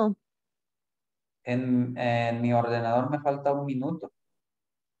todavía no. En mi ordenador me falta 1 minuto.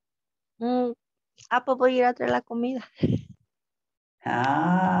 Pues voy a ir a traer la comida.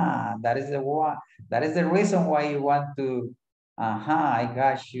 That is the one. That is the reason why you want to. I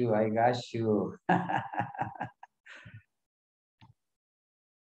got you.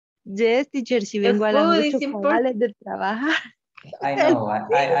 Yes, teacher, si vengo a las 8 cabales de trabajar. I know. I Tengo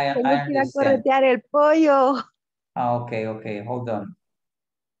que ir a understand. corretear el pollo. Okay. Hold on.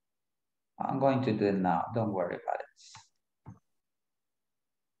 I'm going to do it now. Don't worry about it.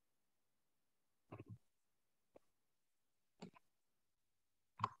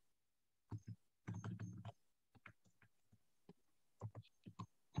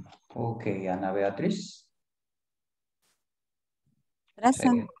 Okay, Ana Beatriz.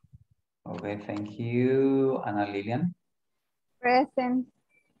 Present. Okay, thank you. Ana Lilian. Present.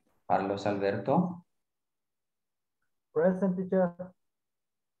 Carlos Alberto. Present, teacher.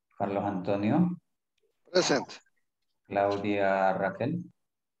 Carlos Antonio. Present. Claudia Raquel.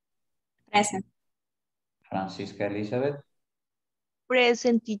 Present. Francisca Elizabeth.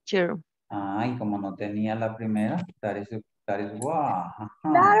 Present, teacher. Ay, como no tenía la primera, that is wow.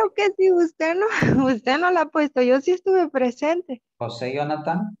 Claro que sí, usted no la ha puesto, yo sí estuve presente. José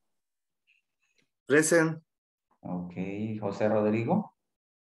Jonathan. Present. Ok, José Rodrigo.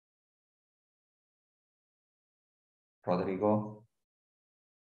 Rodrigo.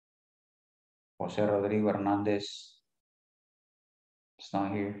 José Rodrigo Hernández. It's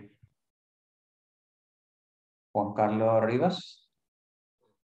not here. Juan Carlos Rivas.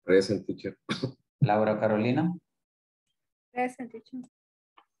 Present, teacher. Laura Carolina. Present, teacher.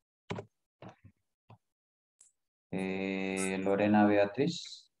 Lorena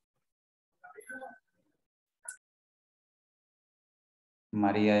Beatriz.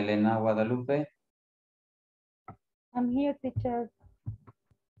 María Elena Guadalupe. I'm here, teacher.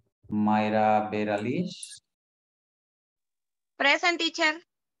 Mayra Beraliz. Present, teacher.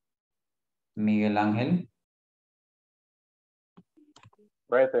 Miguel Ángel.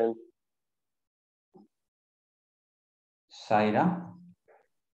 Present. Zaira.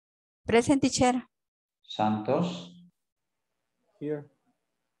 Present, teacher. Santos. Here.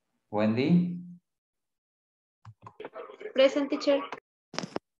 Wendy. Present, teacher.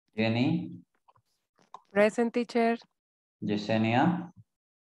 Jenny. Present, teacher. Yesenia.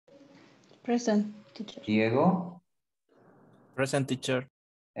 Present, teacher. Diego. Present, teacher.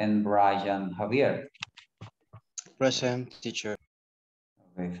 And Brian Javier. Present, teacher.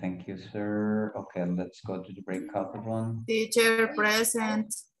 Okay, thank you, sir. Okay, let's go to the breakout one. Teacher present.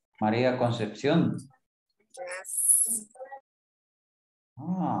 María Concepción. Yes.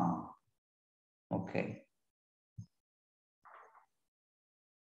 Ah, okay.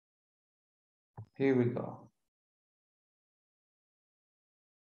 Here we go.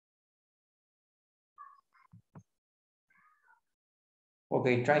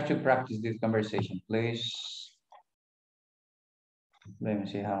 Okay, try to practice this conversation, please. Let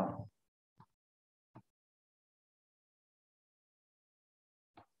me see how.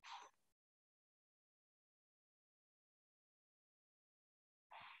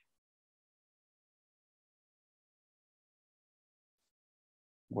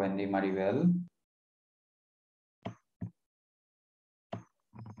 Wendy Maribel.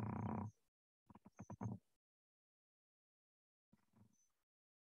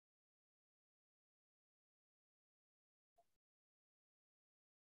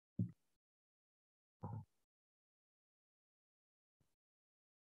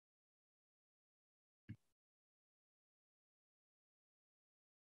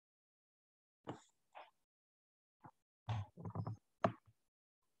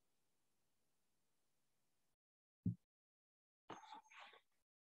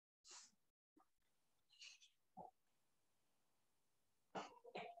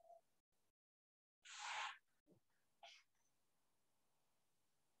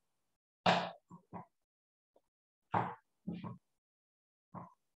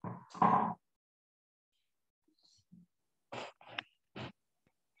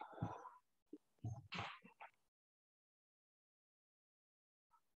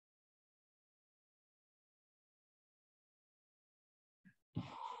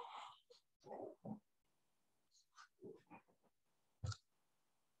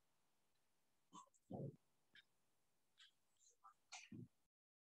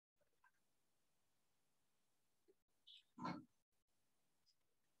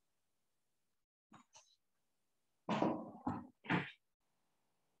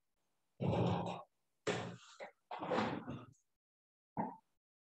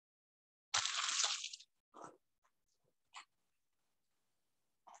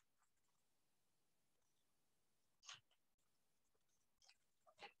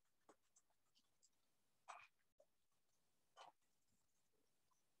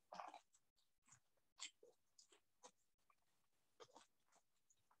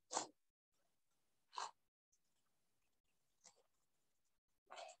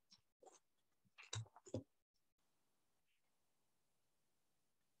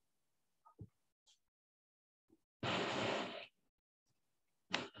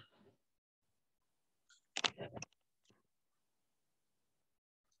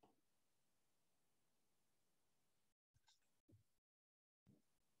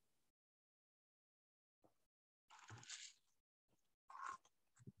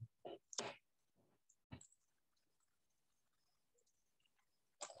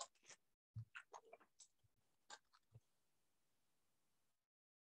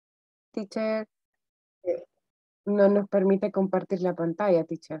 teacher, no nos permite compartir la pantalla,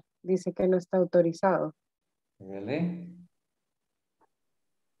 teacher. Dice que no está autorizado. Really?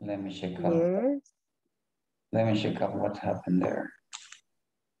 Let me check out. Yes. Let me check out what happened there.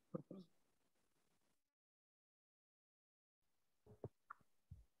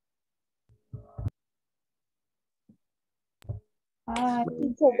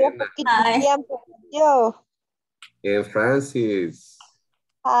 Sería poquito tiempo. Yo. Francis.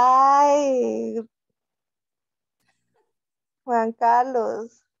 Hi, Juan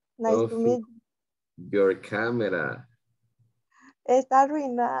Carlos. Nice to meet you. Your camera. Está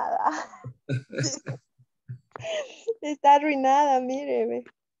arruinada. Está arruinada, mire, ve.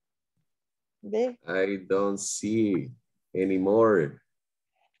 Ve. I don't see anymore.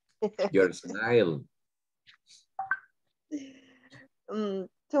 Your smile.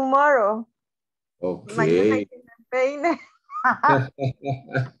 Tomorrow. Mañana Okay. que me peine.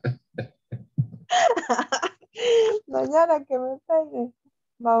 Mañana que me peine.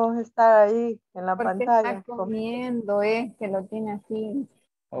 Vamos a estar ahí en la Porque pantalla. está comiendo, que lo tiene así.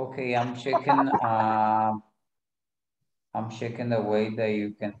 Okay, I'm checking the way that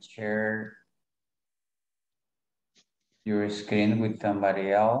you can share your screen with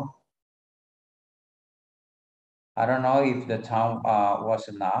somebody else. I don't know if the time was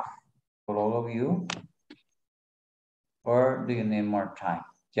enough for all of you, or do you need more time?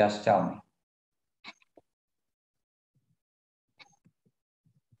 Just tell me.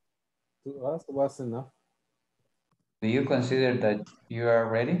 To us was enough. Do you consider that you are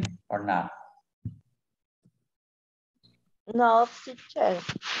ready or not? No, teacher.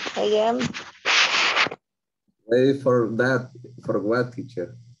 I am. Ready for that? For what,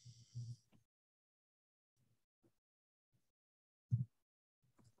 teacher?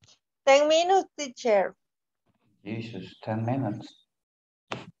 Ten minutes, teacher. Jesus, 10 minutes.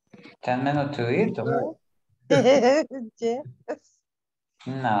 10 minutes to eat? Yes.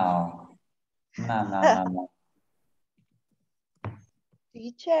 No. No.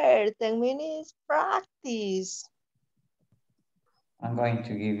 Teacher, 10 minutes practice. I'm going to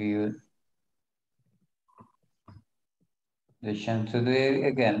give you the chance to do it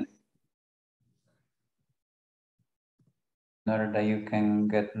again in order that you can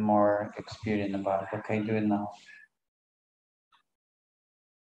get more experience about it. Okay, do it now.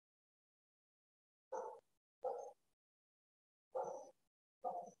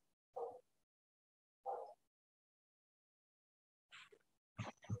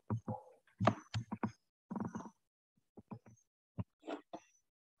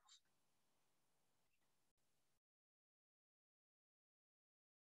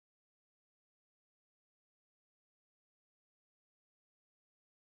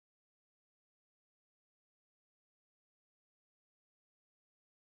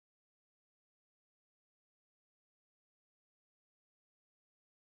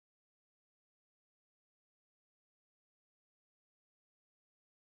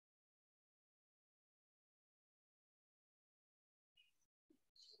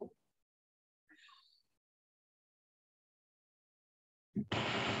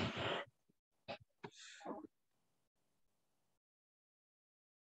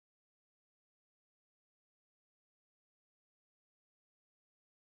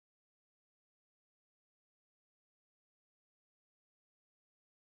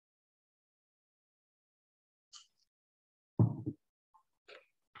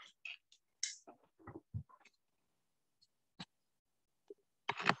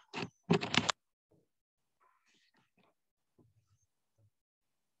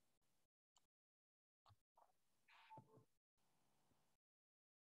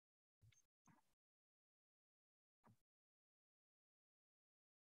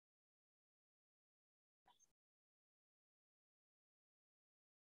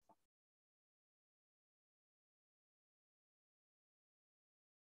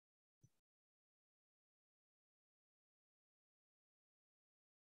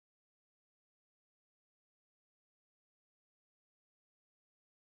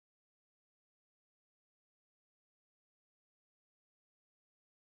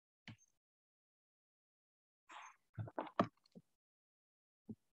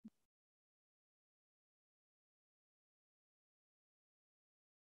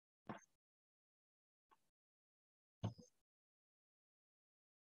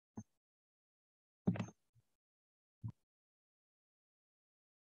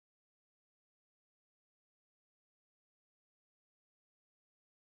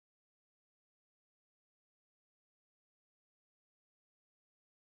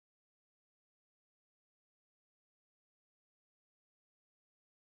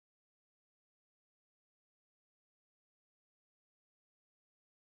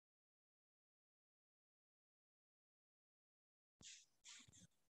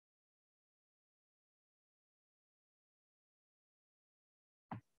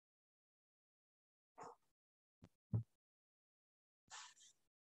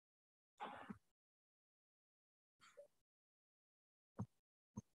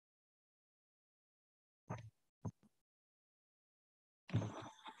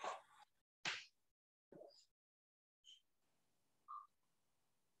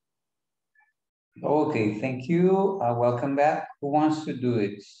 Okay, thank you. Welcome back. Who wants to do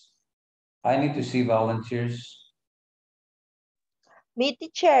it? I need to see volunteers. Mi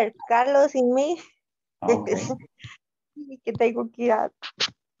teacher, Carlos y me. Okay. Que tengo que ir a...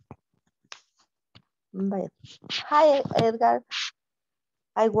 Vaya. Hi, Edgar.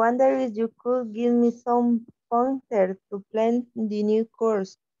 I wonder if you could give me some pointer to plan the new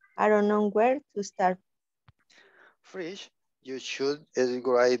course. I don't know where to start. Frisch, you should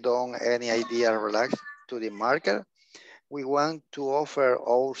write down any idea related to the market we want to offer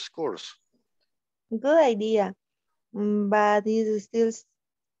our course. Good idea, but it still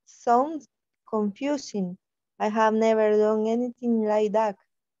sounds confusing. I have never done anything like that.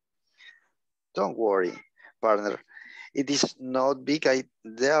 Don't worry, partner. It is not big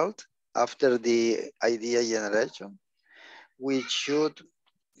dealt after the idea generation. We should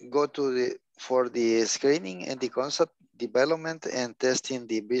go to for the screening and the concept development and testing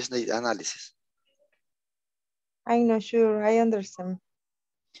the business analysis. I'm not sure I understand.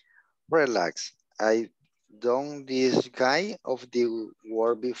 Relax. I done this kind of the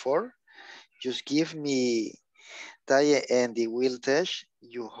work before. Just give me Taya and the will teach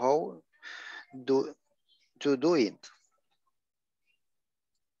you how to do it.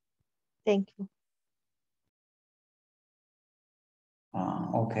 Thank you.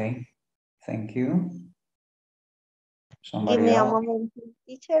 Okay, thank you. Somebody Give me else? a moment,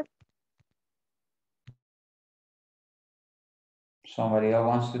 teacher. Somebody else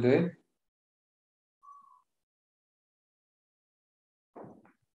wants to do it?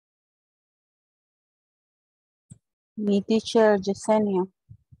 Mi teacher, Yesenia.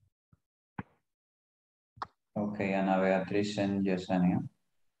 Okay, Ana Beatriz and Yesenia.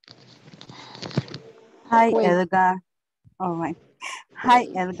 Hi, Edgar. All right. Hi,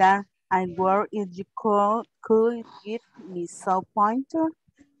 Edgar. I wonder if you could give me some pointer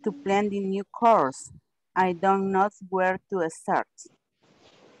to plan the new course. I don't know where to start.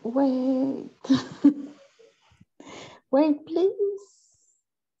 Wait. Wait, please.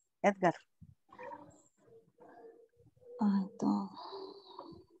 Edgar. I don't.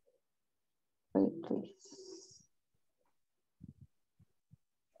 Wait, please.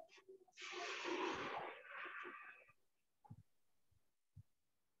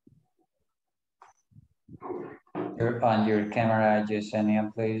 You're on your camera,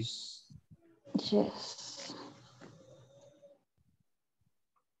 Yesenia, please. Yes.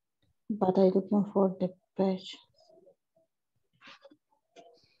 But I'm looking for the page.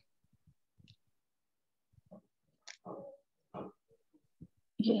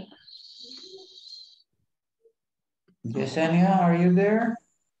 Yes. Yesenia, are you there?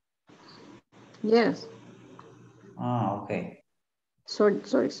 Yes. Ah, okay. Sorry.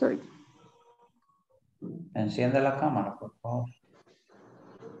 Enciende la cámara, por favor.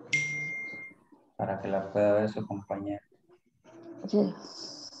 Para que la pueda ver su compañera.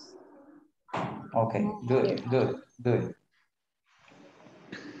 Yes. Okay, do it.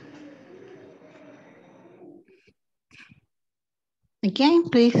 Again,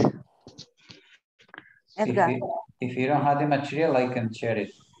 please. Edgar. If you don't have the material, I can share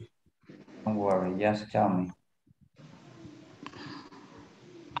it. Don't worry, just tell me.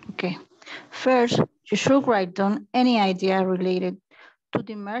 Okay. First, you should write down any idea related to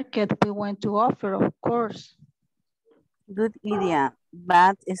the market we want to offer, of course. Good idea,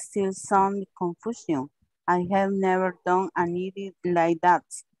 but still some confusion. I have never done anything like that.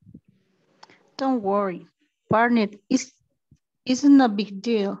 Don't worry, partner, isn't a big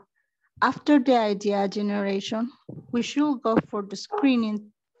deal. After the idea generation, we should go for the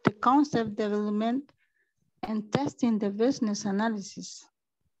screening, the concept development, and testing the business analysis.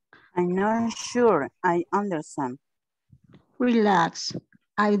 I'm not sure I understand. Relax.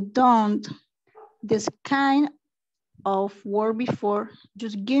 I don't this kind of work before.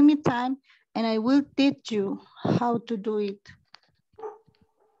 Just give me time and I will teach you how to do it.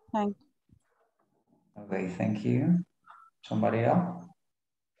 Thank you. Okay, thank you. Somebody else?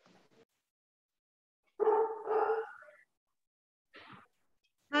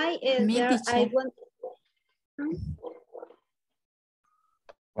 Hi, Edgar. I want...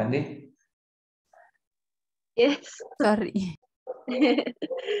 Wendy? Yes. Sorry.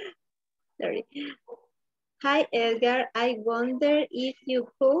 Sorry. Hi, Edgar. I wonder if you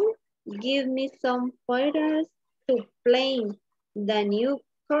could give me some pointers to plan the new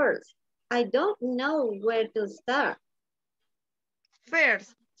course. I don't know where to start.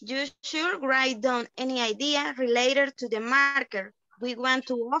 First, you should write down any idea related to the market we want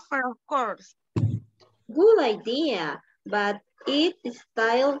to offer, of course. Good idea, but it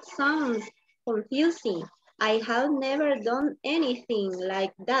still sounds confusing. I have never done anything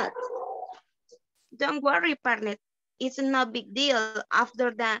like that. Don't worry, partner. It's no big deal.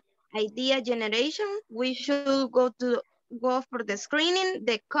 After the idea generation, we should go for the screening,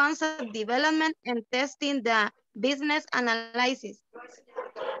 the concept development, and testing the business analysis.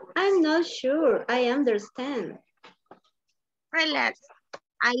 I'm not sure I understand. Relax.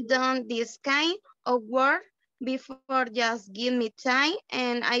 I done this kind of work before. Just give me time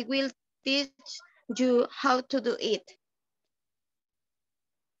and I will teach you how to do it.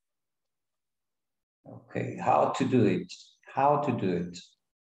 Okay, how to do it. How to do it.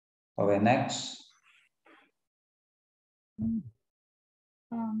 Okay, next.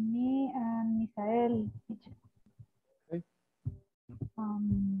 Me and Misael. Okay.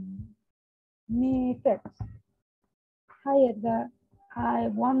 Me first. Hi, Edgar. I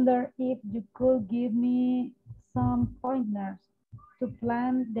wonder if you could give me some pointers to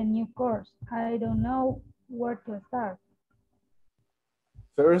plan the new course. I don't know where to start.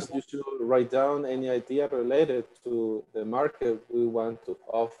 First, you should write down any idea related to the market we want to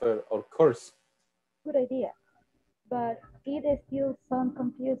offer our course. Good idea, but it still sounds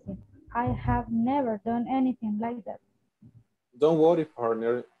confusing. I have never done anything like that. Don't worry,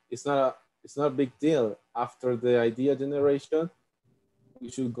 partner. It's not a big deal. After the idea generation, we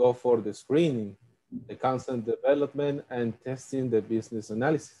should go for the screening, the concept development, and testing the business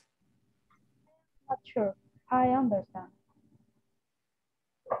analysis. Not sure. I understand.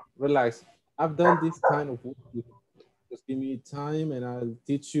 Relax. I've done this kind of work before. Just give me time and I'll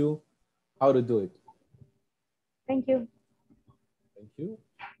teach you how to do it. Thank you. Thank you.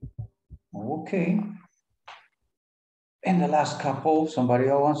 Okay. And the last couple, somebody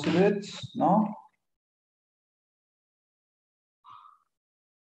else wants to do it? No?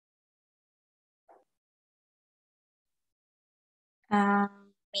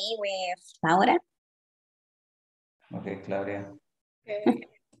 Me with Laura. Okay, Claudia.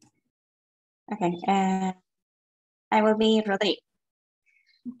 Okay, I will be Rodrigo.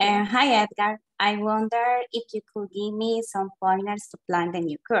 Hi, Edgar. I wonder if you could give me some pointers to plan the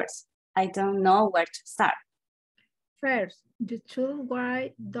new course. I don't know where to start. First, you should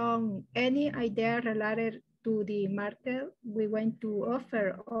write down any idea related to the market we want to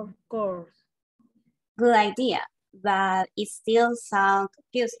offer, of course. Good idea, but it still sounds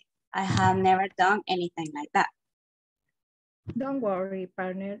confusing. I have never done anything like that. Don't worry,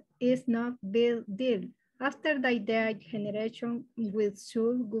 partner. It's not big deal. After the idea generation, we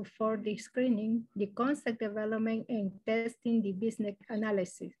should go for the screening, the concept development, and testing the business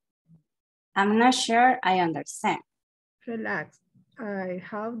analysis. I'm not sure I understand. Relax. I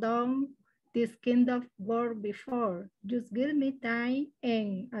have done this kind of work before. Just give me time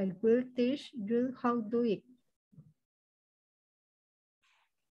and I will teach you how to do it.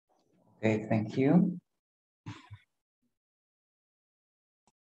 Okay, thank you.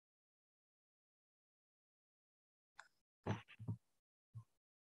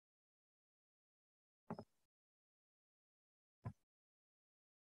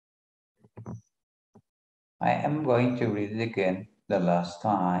 I am going to read it again the last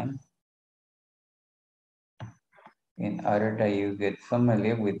time in order that you get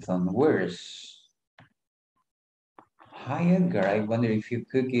familiar with some words. Hi, Edgar. I wonder if you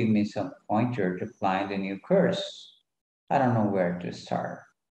could give me some pointer to find a new course. I don't know where to start.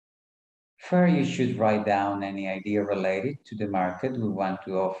 First, you should write down any idea related to the market we want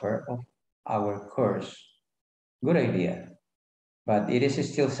to offer of our course. Good idea. But it is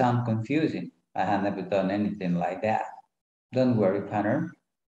still sound confusing. I have never done anything like that. Don't worry, partner.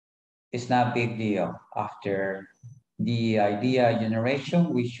 It's not a big deal. After the idea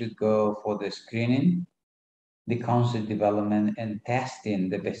generation, we should go for the screening, the concept development, and testing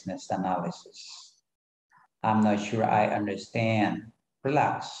the business analysis. I'm not sure I understand.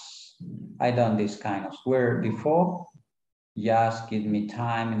 Relax. I done this kind of work before. Just give me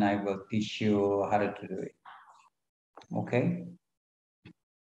time and I will teach you how to do it. Okay?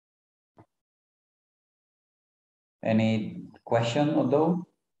 Any question although?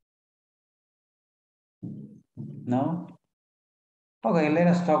 No? Okay, let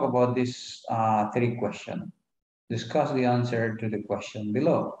us talk about this three questions. Discuss the answer to the question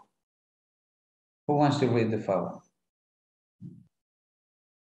below. Who wants to read the following?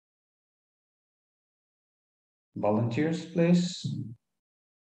 Volunteers, please.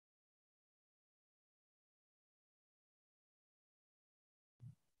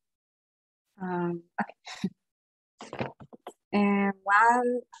 Okay.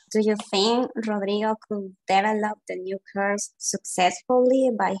 One, do you think Rodrigo could develop the new course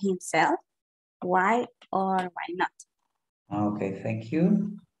successfully by himself? Why or why not? Okay, thank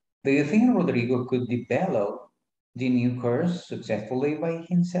you. Do you think Rodrigo could develop the new course successfully by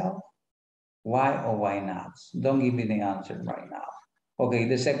himself? Why or why not? Don't give me the answer right now. Okay,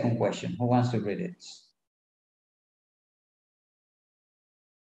 the second question. Who wants to read it?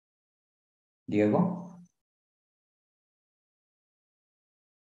 Diego?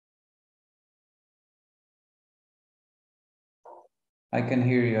 I can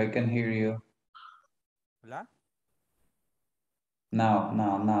hear you. I can hear you. Hola.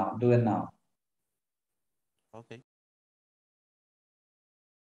 Now. Do it now. Okay.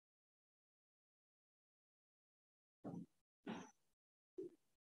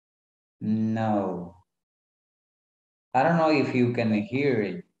 No. I don't know if you can hear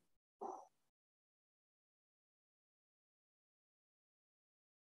it.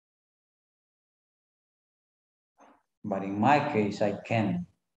 But in my case, I can.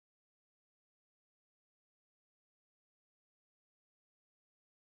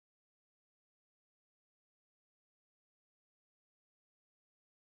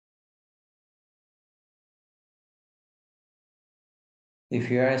 If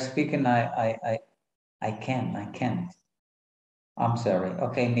you are speaking, I can't. I'm sorry.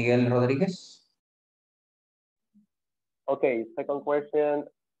 Okay, Miguel Rodriguez. Okay, second question.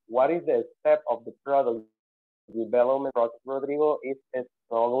 What is the step of the product development process Rodrigo is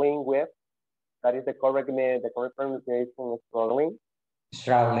struggling with? That is the correct pronunciation is struggling.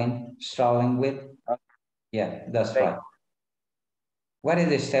 Struggling with. Yeah, that's right. What is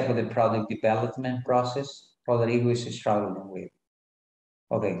the step of the product development process Rodrigo is struggling with?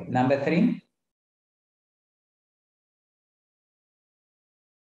 Okay, number 3.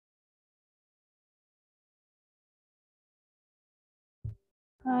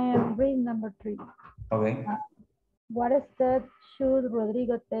 I am reading number 3. Okay. What step should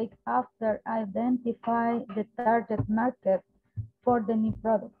Rodrigo take after identify the target market for the new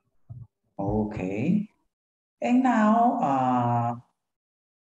product? Okay. And now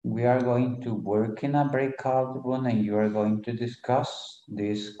we are going to work in a breakout room and you are going to discuss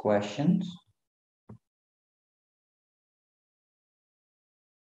these questions.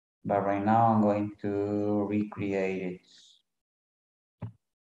 But right now I'm going to recreate it.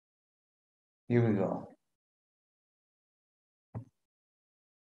 Here we go.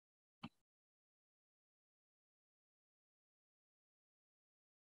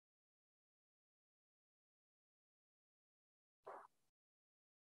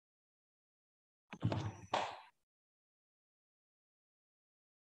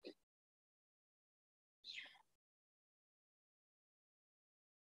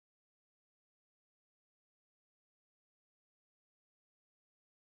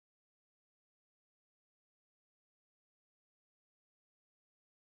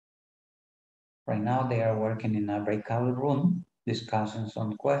 Right now they are working in a breakout room, discussing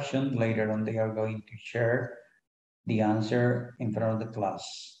some questions. Later on they are going to share the answer in front of the class.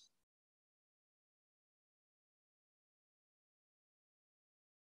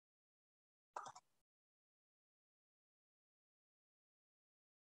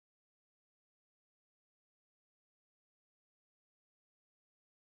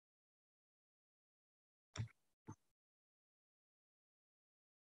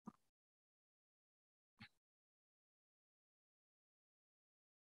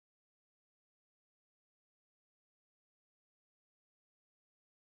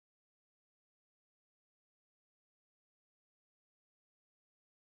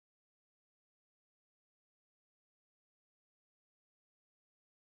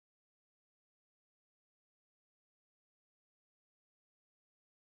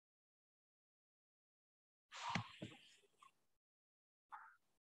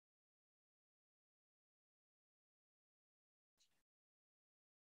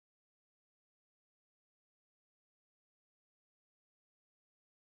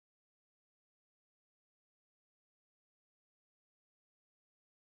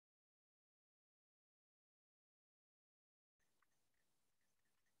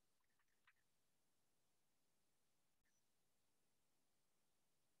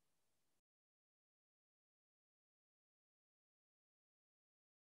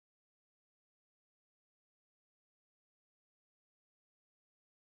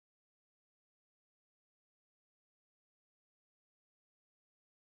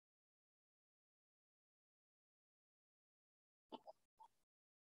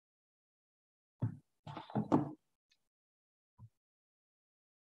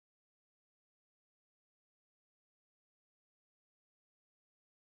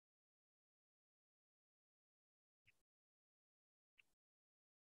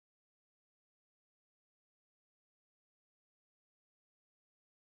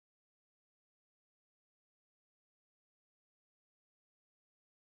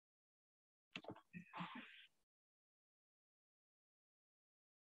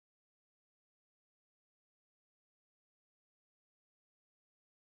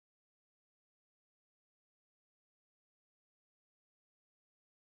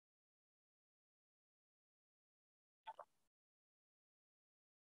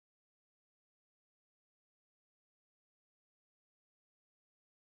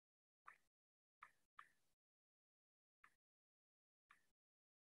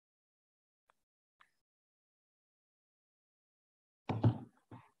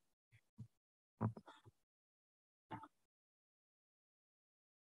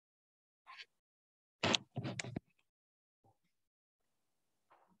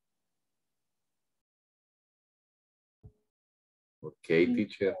 Okay,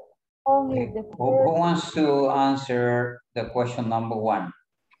 teacher. Only the Who wants to answer the question number 1?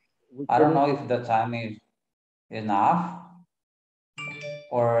 I don't know if the time is enough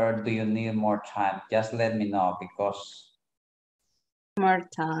or do you need more time? Just let me know because... More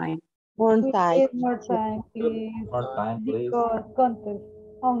time. More We time. need more time, please. More time, please. Because contest,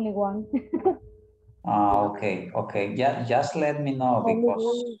 only one. Okay. Just let me know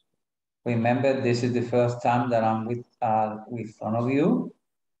because remember this is the first time that I'm with one of you,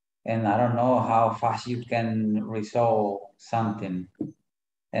 and I don't know how fast you can resolve something.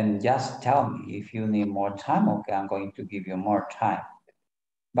 And just tell me if you need more time. Okay, I'm going to give you more time.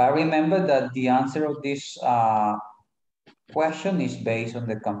 But remember that the answer of this question is based on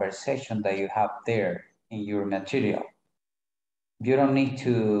the conversation that you have there in your material. You don't need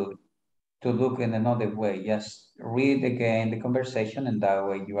to look in another way. Just read again the conversation and that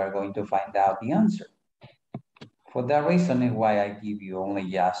way you are going to find out the answer. For that reason is why I give you only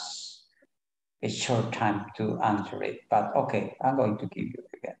just a short time to answer it. But okay, I'm going to give you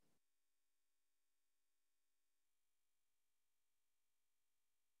again.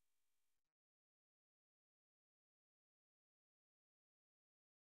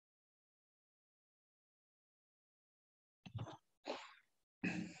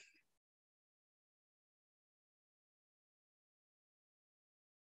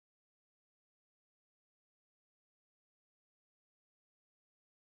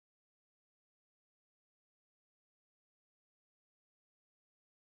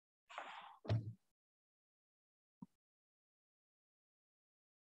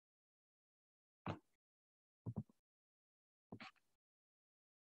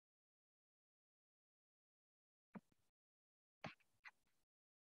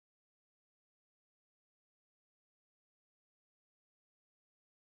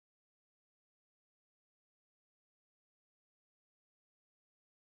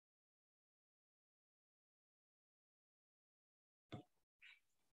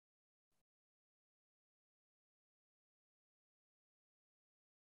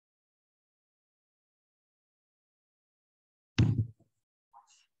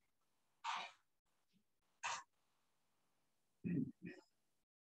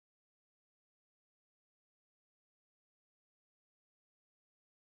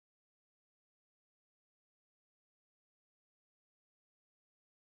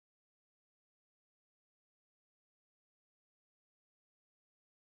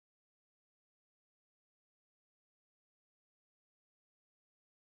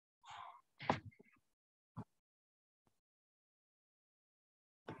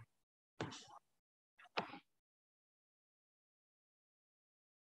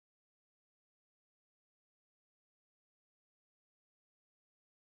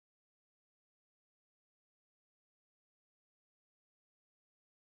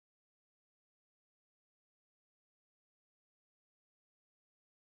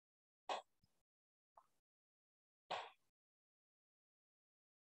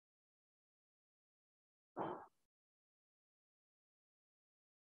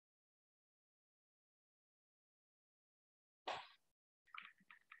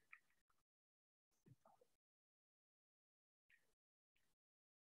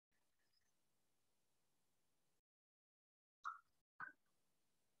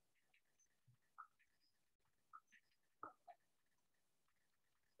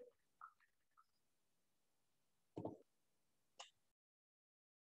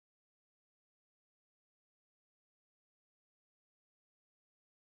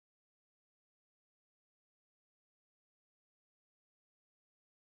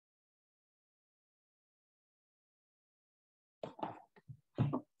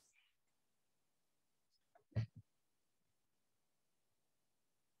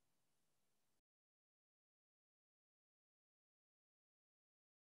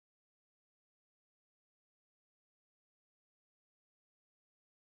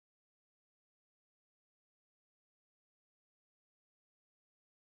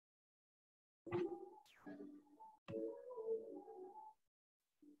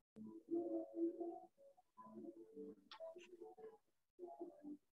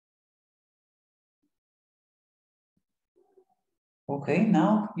 Okay,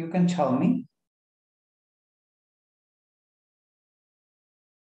 now you can tell me.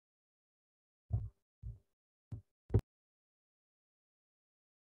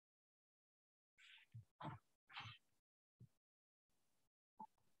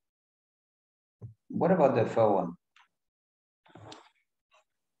 What about the phone?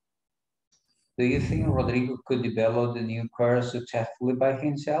 Do you think Rodrigo could develop the new course successfully by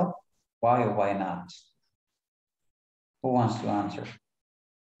himself? Why or why not? Who wants to answer?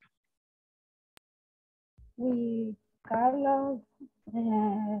 We Carlos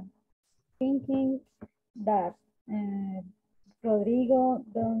thinking that Rodrigo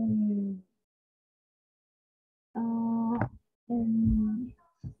don't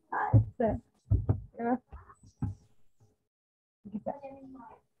it's,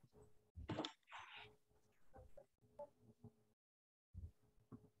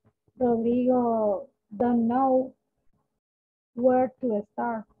 Rodrigo don't know where to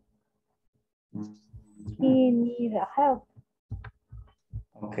start. He needs help.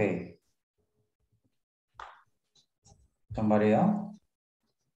 Okay. Somebody else?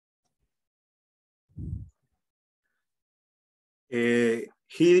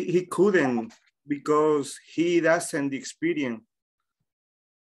 He couldn't because he doesn't experience.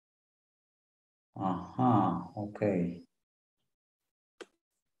 Okay.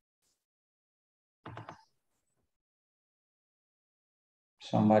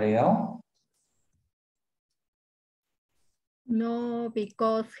 Somebody else? No,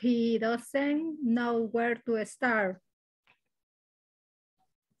 because he doesn't know where to start.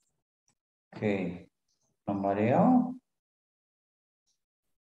 Okay. Somebody else?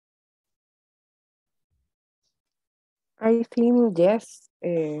 I think yes,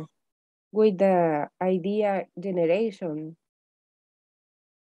 with the idea generation.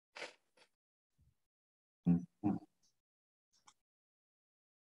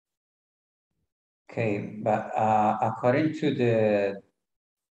 Okay, but according to the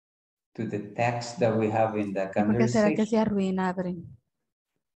text that we have in the ¿Por qué será que se conversation, arruina, Adri?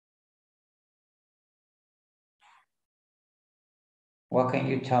 what can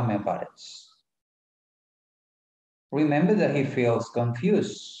you tell me about it? Remember that he feels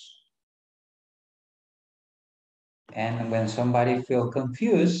confused. And when somebody feels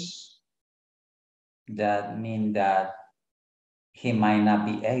confused, that means that he might not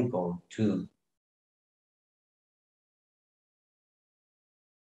be able to.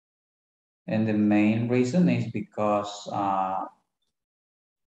 And the main reason is because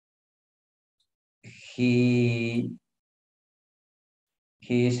he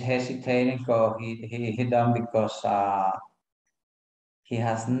is hesitating, or he done because he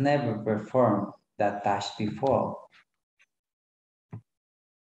has never performed that task before.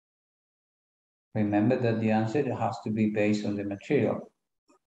 Remember that the answer has to be based on the material.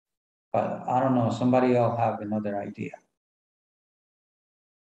 But I don't know, somebody else have another idea.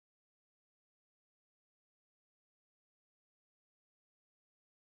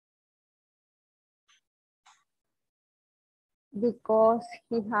 Because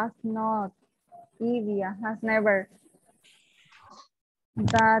he has not idea, has never.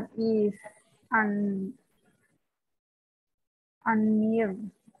 That is an near.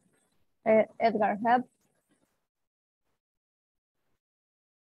 Edgar, help.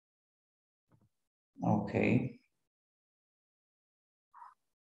 Okay.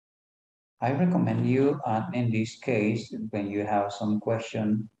 I recommend you, in this case, when you have some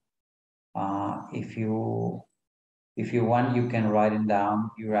question, if you want, you can write it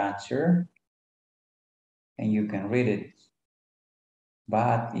down, your answer, and you can read it.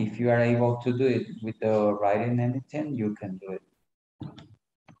 But if you are able to do it without writing anything, you can do it.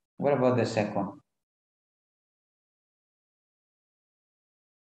 What about the second?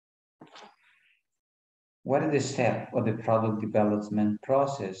 What is the step of the product development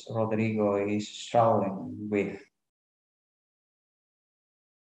process Rodrigo is struggling with?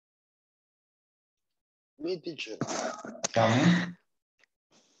 Me, teacher. Tell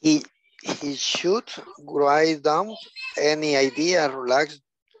me. He should write down any idea related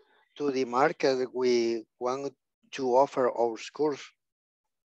to the market we want to offer our course.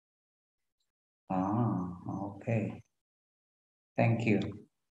 Okay. Thank you.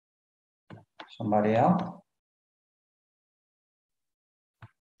 Somebody else?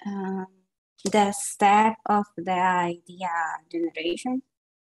 The step of the idea generation.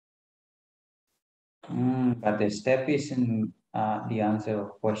 But the step is in the answer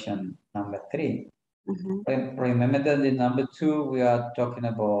of question number 3. Remember that the number 2, we are talking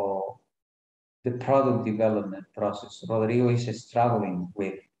about the product development process. Rodrigo is struggling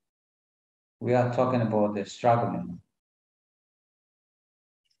with. We are talking about the struggling.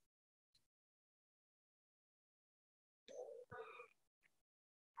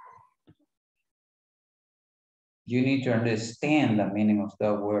 You need to understand the meaning of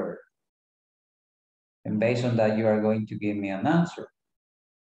the word. And based on that, you are going to give me an answer.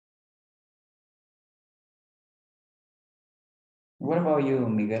 What about you,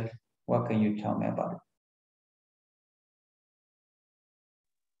 Miguel? What can you tell me about it?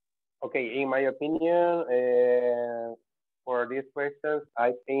 Okay, in my opinion, for these questions,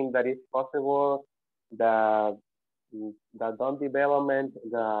 I think that it's possible that don't development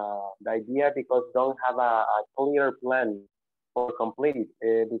the idea because don't have a clear plan for complete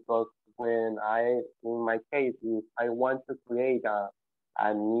because when in my case, if I want to create a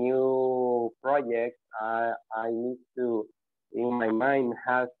new project, I need to, in my mind,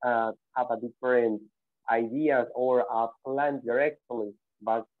 have a different ideas or a plan directly,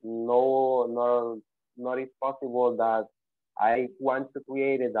 but not is possible that I want to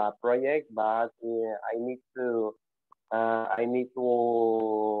create a project, but I need to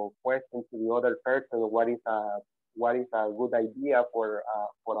question to the other person what is a good idea for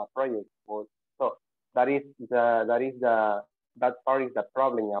a project. So that part is the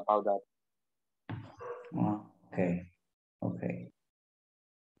problem about that. Okay.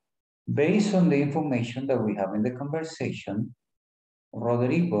 Based on the information that we have in the conversation,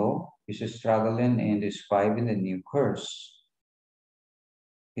 Rodrigo is struggling in describing the new course.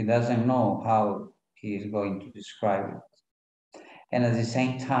 He doesn't know how he is going to describe it. And at the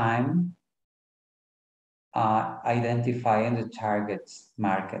same time, identifying the target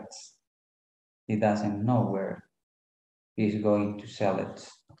markets. He doesn't know where he's going to sell it.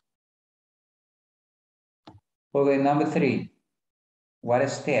 Okay, number 3. What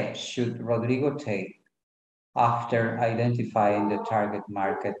steps should Rodrigo take after identifying the target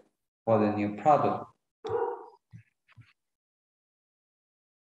market for the new product?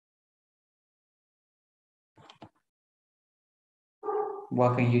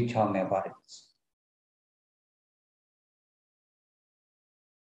 What can you tell me about it?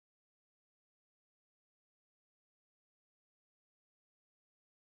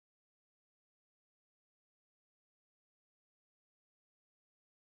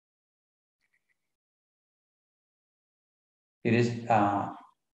 It is,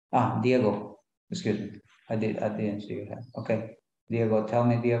 Diego, excuse me. I didn't see your hand. Okay, Diego, tell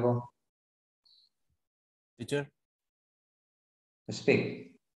me, Diego. Teacher?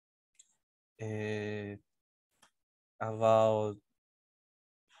 Speak. About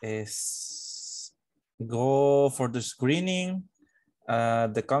go for the screening,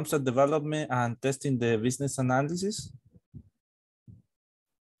 the concept development and testing the business analysis.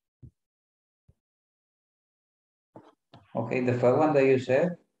 Okay, the first one that you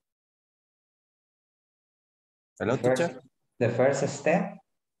said. Hello, teacher? The first step?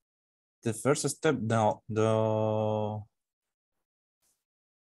 The first step, no,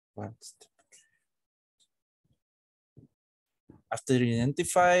 after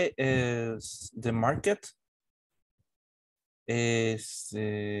identify the market,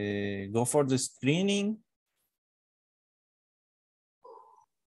 go for the screening.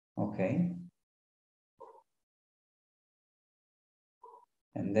 Okay.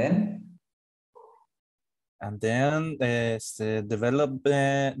 And then? And then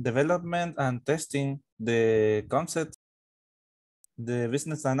development and testing the concept, the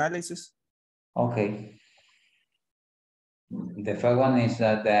business analysis. Okay. The first one is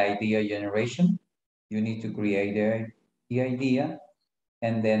the idea generation. You need to create the idea,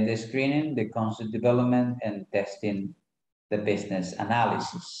 and then the screening, the concept development, and testing the business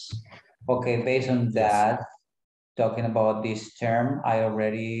analysis. Okay, based on that, talking about this term, I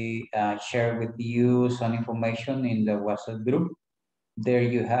already shared with you some information in the WhatsApp group. There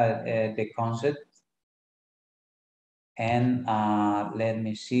you have the concept. And let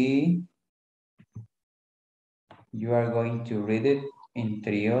me see. You are going to read it in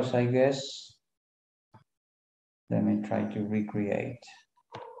trios, I guess. Let me try to recreate.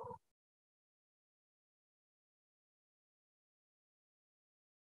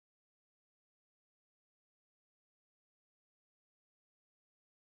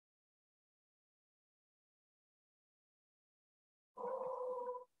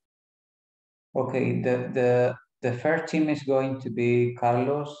 Okay, the first team is going to be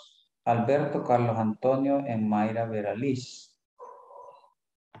Carlos Alberto, Carlos Antonio, and Mayra Veraliz.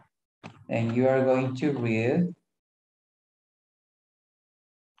 And you are going to read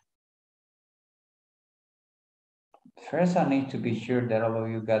first. I need to be sure that all of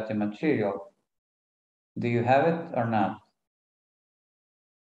you got the material. Do you have it or not?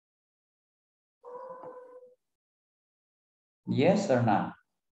 Yes or not?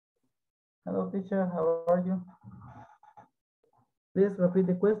 Hello, teacher. How are you? Please repeat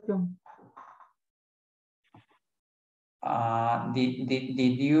the question.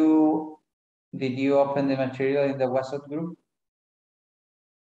 Did you open the material in the WhatsApp group?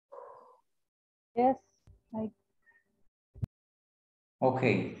 Yes.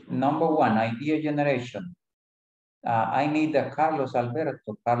 Okay, number 1, idea generation. I need Carlos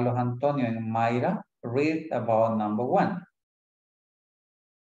Alberto, Carlos Antonio, and Mayra read about number 1.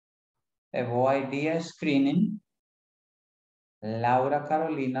 Evo idea screening, Laura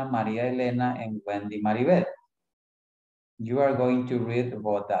Carolina, Maria Elena, and Wendy Maribel. You are going to read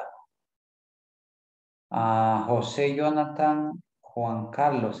about that. Jose Jonathan, Juan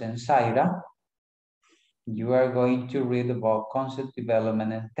Carlos, and Zaira, you are going to read about concept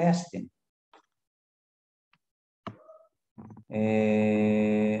development and testing.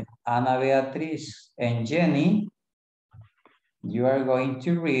 Ana Beatriz and Jenny, you are going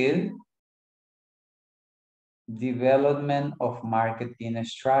to read development of marketing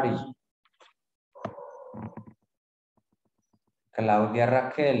strategy. Claudia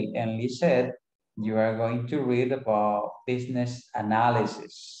Raquel and Lisette, you are going to read about business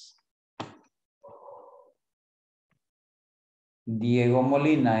analysis. Diego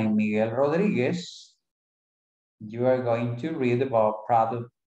Molina and Miguel Rodriguez, you are going to read about product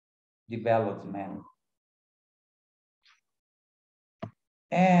development.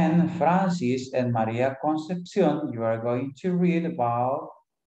 And Francis and Maria Concepcion, you are going to read about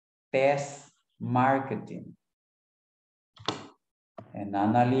test marketing. And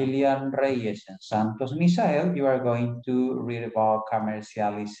Ana Lilian Reyes and Santos Misael, you are going to read about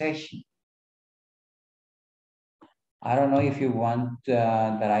commercialization. I don't know if you want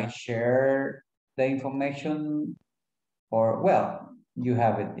that I share the information or, well, you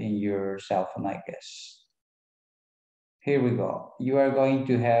have it in your cell phone, I guess. Here we go. You are going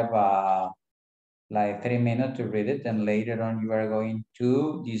to have like 3 minutes to read it, and later on you are going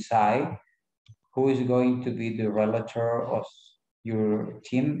to decide who is going to be the relator of your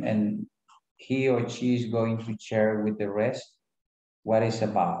team, and he or she is going to share with the rest what it's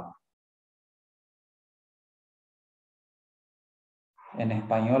about. En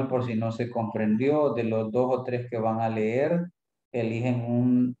español, por si no se comprendió, de los 2 o 3 que van a leer, eligen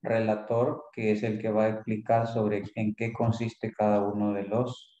un relator que es el que va a explicar sobre en qué consiste cada uno de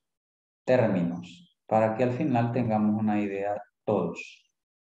los términos, para que al final tengamos una idea todos.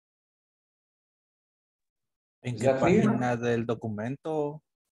 ¿En qué página del documento?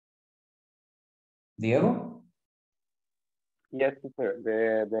 Diego? Yes, sir.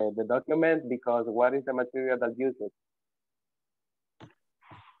 The document, because what is the material that you use?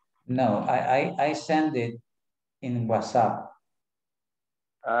 No, I send it in WhatsApp.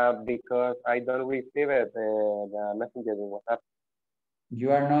 Because I don't receive it, the messenger in WhatsApp.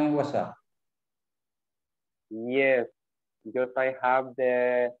 You are not in WhatsApp? Yes, just I have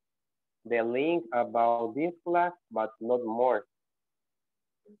the link about this class, but not more.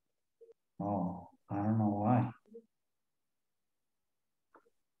 Oh, I don't know why.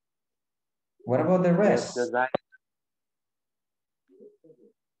 What about the rest? Yes,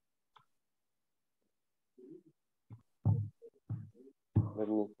 let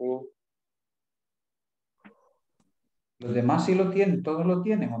me see. ¿Los demás sí lo tienen? ¿Todos lo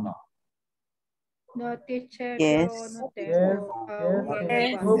tienen o no? No, teacher, Yes. yo no tengo aún en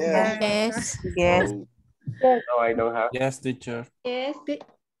el WhatsApp. Yes. No, I don't have. Yes, teacher. Yes.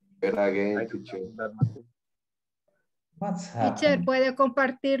 Again, teacher. What's Teacher, happening? ¿puede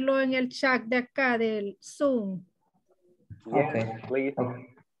compartirlo en el chat de acá del Zoom? Okay. Please.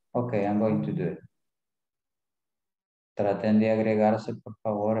 Okay, I'm going to do it. Traten de agregarse, por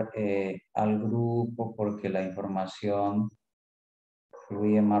favor, al grupo porque la información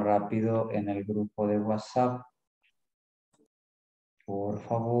fluye más rápido en el grupo de WhatsApp. Por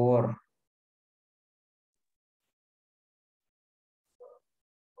favor.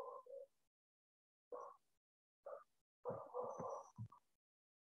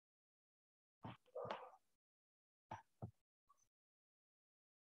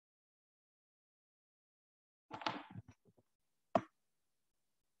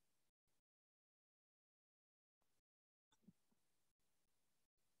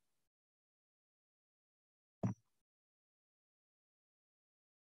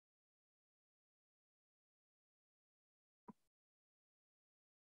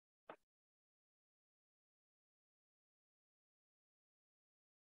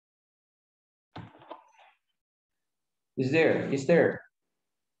 Is there?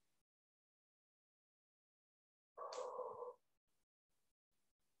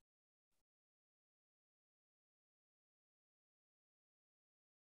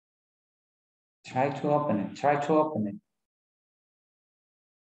 Try to open it. Try to open it.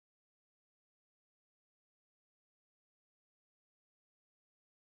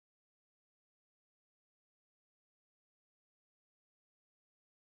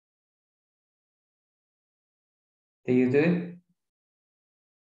 Did you do it?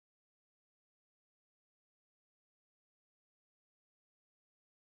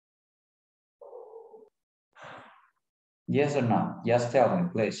 Yes or no? Just tell me,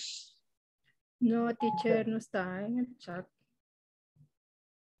 please. No, teacher, no está en el chat.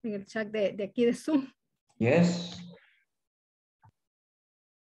 En el chat de aquí de Zoom. Yes.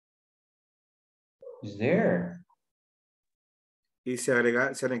 It's there. Y se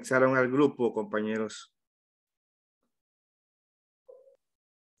anexaron al grupo, compañeros.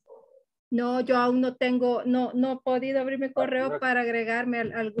 No, yo aún no tengo, no he podido abrir mi correo para agregarme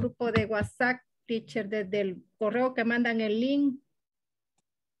al grupo de WhatsApp, teacher, desde el correo que mandan el link.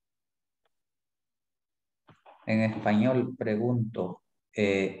 En español pregunto,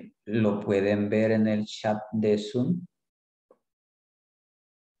 ¿lo pueden ver en el chat de Zoom?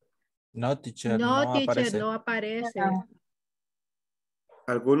 No, teacher, No, no teacher, aparece. no aparece.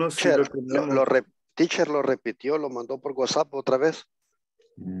 Algunos sí lo tenemos. Teacher lo repitió, lo mandó por WhatsApp otra vez.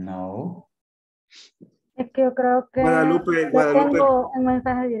 No. Es que yo creo que Guadalupe, lo tengo en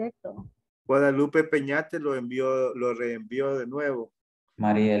mensaje directo. Guadalupe Peñate lo reenvió de nuevo.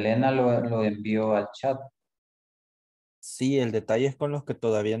 María Elena lo envió al chat. Sí, el detalle es con los que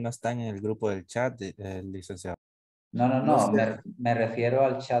todavía no están en el grupo del chat, licenciado. No, me refiero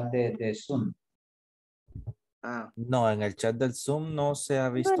al chat de Zoom. No, en el chat del Zoom no se ha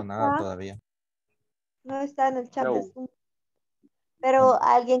visto nada todavía. No está en el chat de Zoom. Pero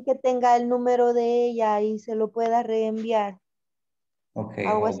alguien que tenga el número de ella y se lo pueda reenviar. Okay,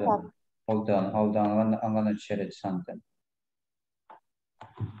 a hold WhatsApp. on. I'm gonna share it something.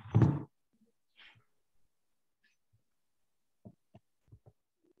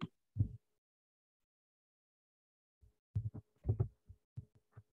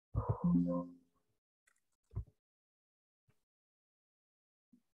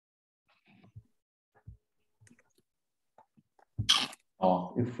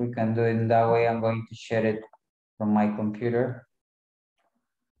 Oh, if we can do it that way, I'm going to share it from my computer.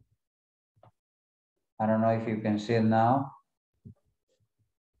 I don't know if you can see it now.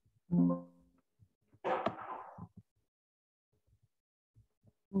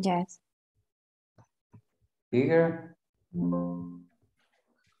 Yes. Bigger?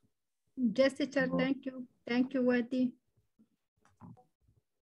 Yes, teacher, thank you. Thank you, Wendy.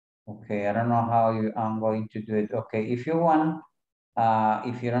 Okay, I don't know how I'm going to do it. Okay, if you want,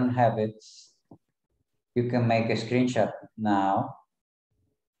 if you don't have it, you can make a screenshot now.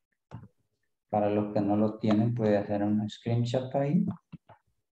 Para los que no lo tienen, puede hacer un screenshot ahí.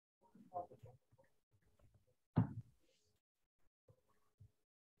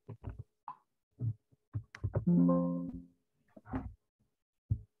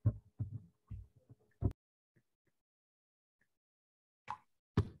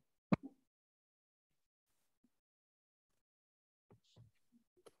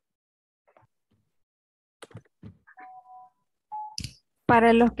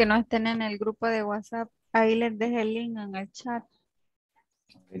 Para los que no estén en el grupo de WhatsApp, ahí les dejé el link en el chat.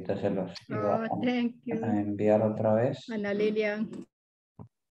 Ahorita se los iba Thank you. a enviar otra vez. Ana Lilian.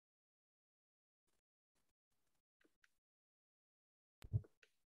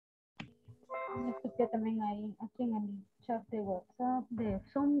 Escuché también ahí, aquí en el chat de WhatsApp, de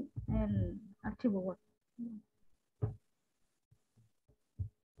Zoom, el archivo Word.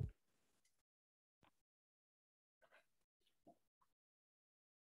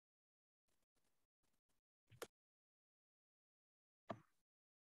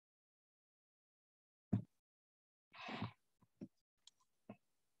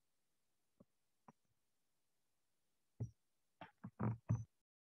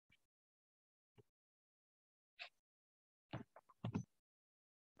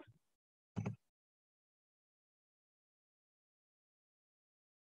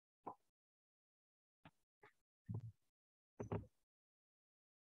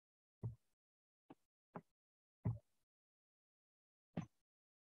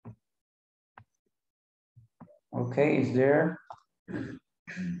 Okay, is there?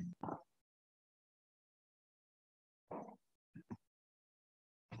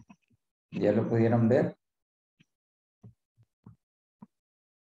 ¿Ya lo pudieron ver?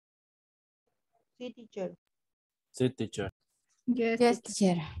 Sí, teacher. Sí, teacher. Yes,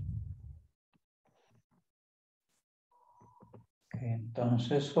 teacher. Okay,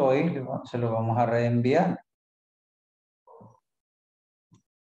 entonces hoy se lo vamos a reenviar.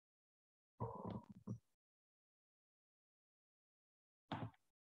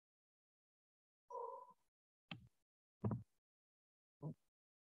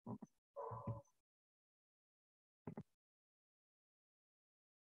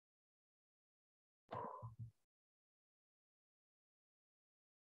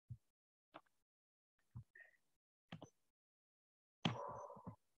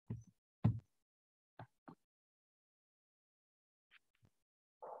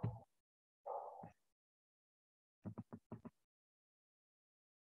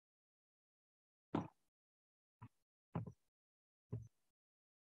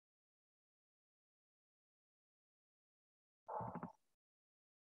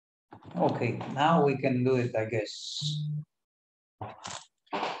 Okay, now we can do it, I guess.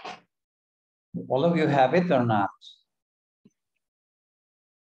 All of you have it or not?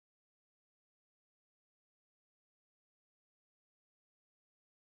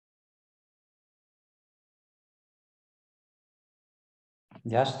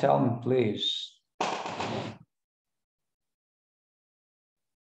 Just tell me, please.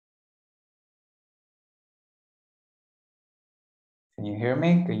 Can you hear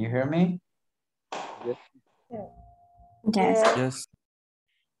me? Can you hear me? Yes. Yes. Yes.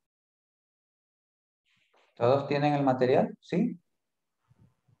 ¿Todos tienen el material? ¿Sí?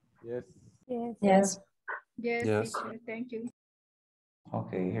 Yes. Yes. Yes. Yes, Yes. teacher, thank you.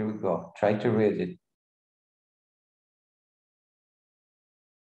 Okay, here we go. Try to read it.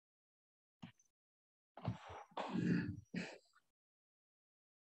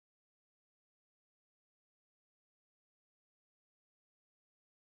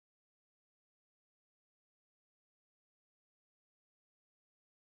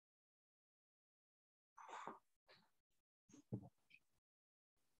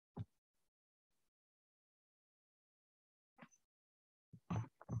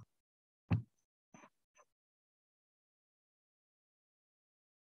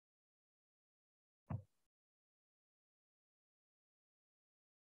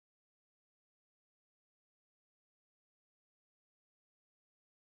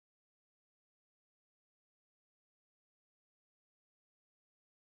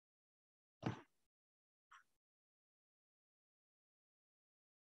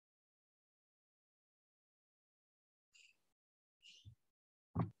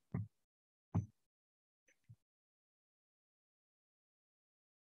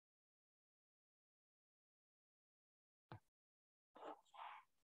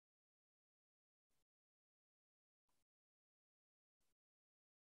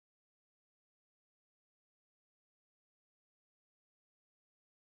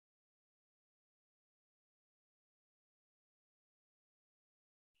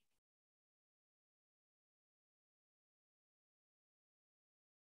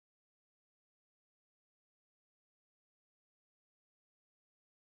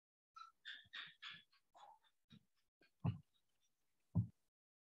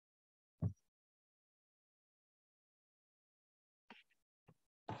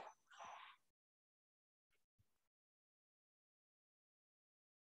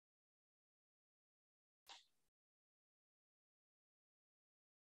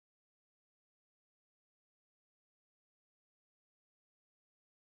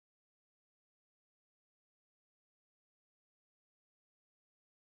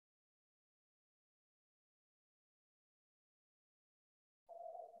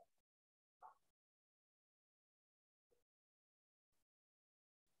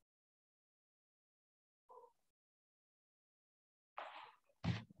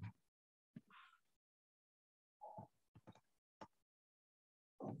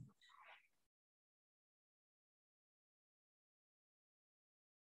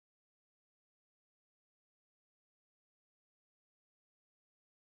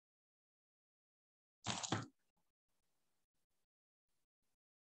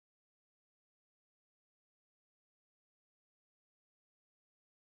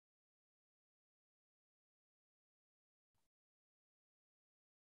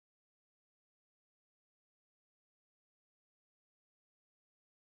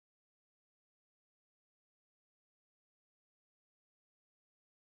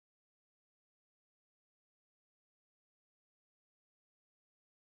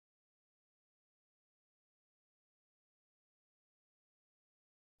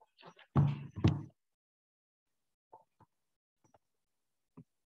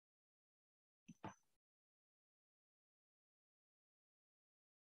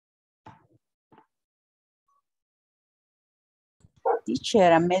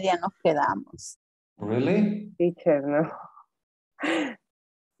 Teacher, a media nos quedamos. Really? Teacher, no.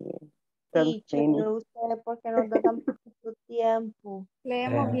 Don't Teacher, finish. usted, ¿por qué nos da tan poquito tiempo?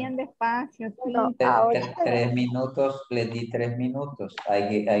 Leemos bien despacio, No, sí. ahorita ya. 3 minutos, le di 3 minutos.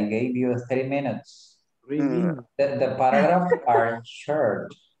 I gave you 3 minutes. 3 minutes. The paragraphs are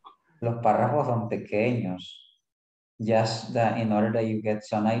short. Los párrafos son pequeños. Just that in order that you get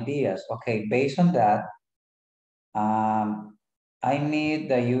some ideas. Okay, based on that, I need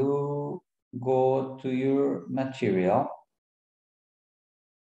that you go to your material.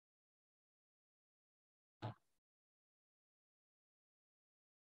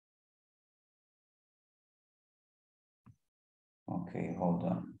 Okay, hold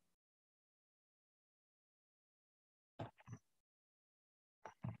on.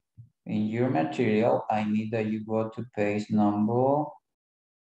 In your material, I need that you go to page number.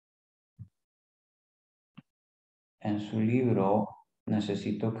 En su libro,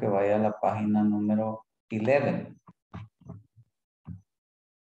 necesito que vaya a la página número 11.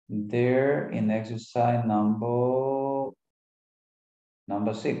 There in exercise number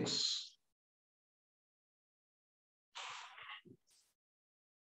 6.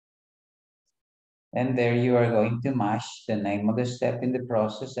 And there you are going to match the name of the step in the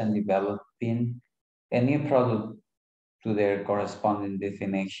process and developing a new product to their corresponding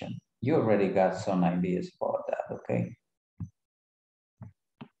definition. You already got some ideas about that, okay?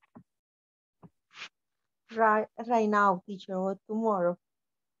 Right now, teacher, or tomorrow?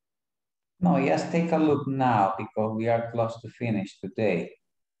 No, just take a look now because we are close to finish today.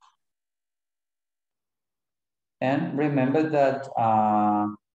 And remember that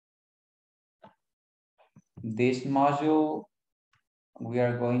this module, we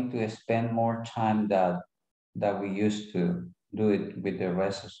are going to spend more time that we used to do it with the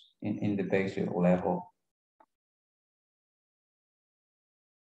rest in the basic level.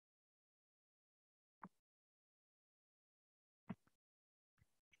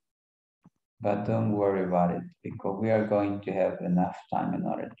 But don't worry about it because we are going to have enough time in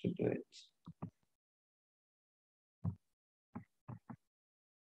order to do it.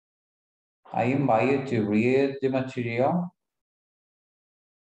 I invite you to read the material.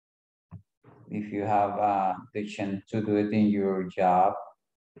 If you have the chance to do it in your job,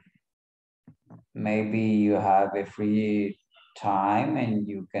 maybe you have a free time and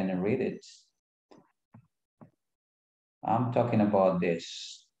you can read it. I'm talking about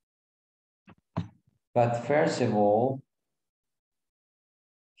this. But first of all,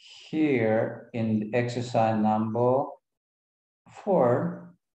 here in exercise number 4,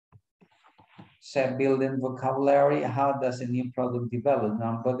 set building vocabulary. How does a new product develop?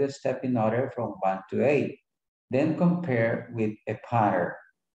 Number the step in order from 1 to 8. Then compare with a pattern.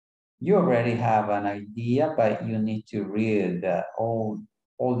 You already have an idea, but you need to read all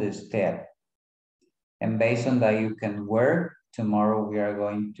the steps. And based on that, you can work. Tomorrow we are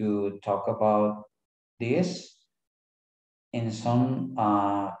going to talk about this in some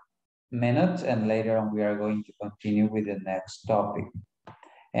minutes, and later on we are going to continue with the next topic.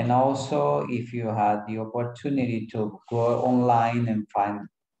 And also, if you had the opportunity to go online and find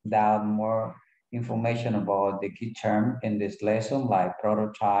out more information about the key term in this lesson, like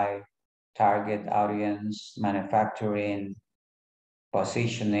prototype, target audience, manufacturing,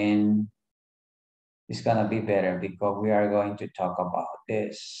 positioning, it's gonna be better because we are going to talk about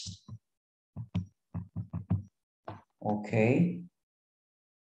this. Okay.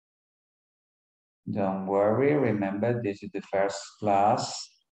 Don't worry, remember this is the first class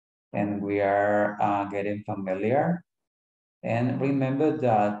and we are getting familiar. And remember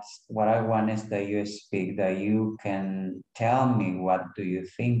that what I want is that you speak, that you can tell me what do you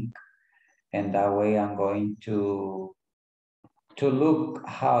think. And that way I'm going to look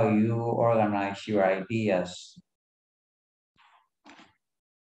how you organize your ideas.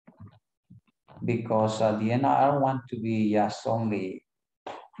 Because at the end, I don't want to be just only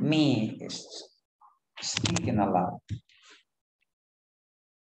me speaking a lot.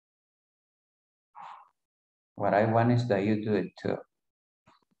 What I want is that you do it too.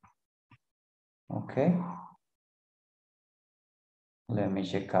 Okay. Let me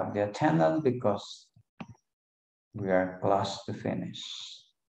check up the attendance because we are close to finish.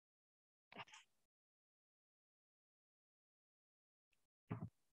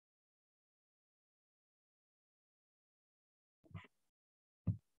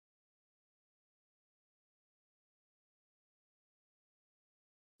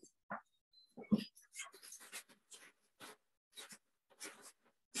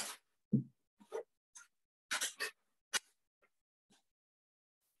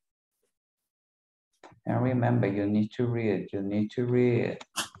 And remember, you need to read, you need to read.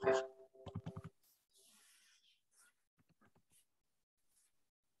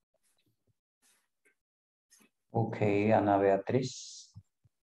 Okay, Ana Beatriz.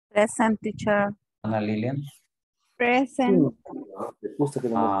 Present, teacher. Ana Lilian. Present.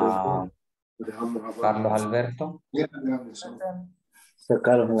 Carlos Alberto.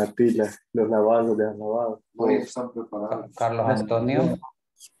 Sacaron la pila, los lavados de lavados. Hoy están preparados. Carlos Antonio.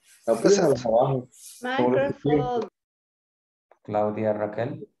 Microphone. Claudia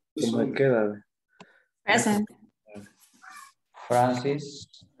Raquel. ¿Cómo me queda? Present. Francis.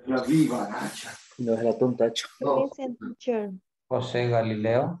 La viva, Nacha. No es la tonta. No. Present, teacher. José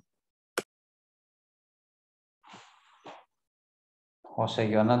Galileo.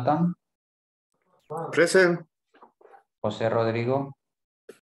 José Jonathan. Present. José Rodrigo.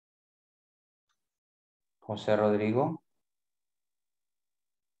 José Rodrigo.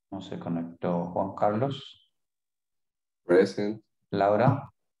 No se conectó. Juan Carlos. Present.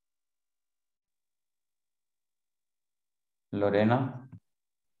 Laura. Lorena.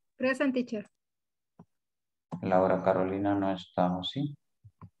 Present, teacher. Laura Carolina no está, ¿sí?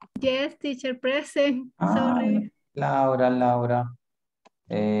 Yes, teacher, present. Ah, Sorry. Laura.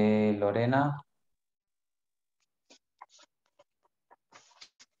 Lorena.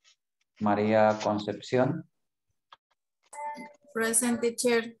 María Concepción. Present,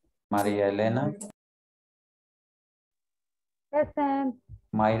 teacher. María Elena. Present.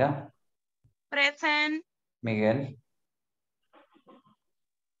 Mayra. Present. Miguel.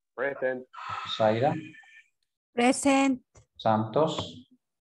 Present. Zaira. Present. Santos.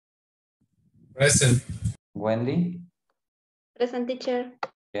 Present. Wendy. Present, teacher.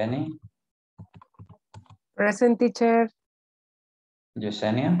 Jenny. Present, teacher.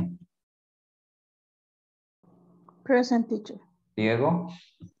 Yesenia. Present, teacher. Diego.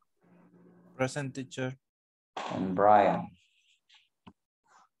 Present, teacher. And Brian.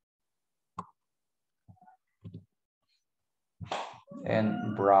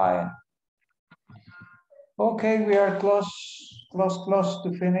 And Brian. Okay, we are close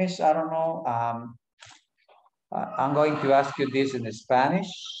to finish. I don't know. I'm going to ask you this in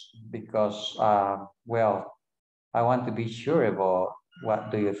Spanish because, well, I want to be sure about what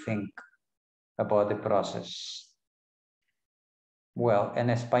do you think about the process. Well, en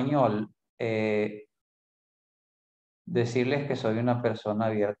español, decirles que soy una persona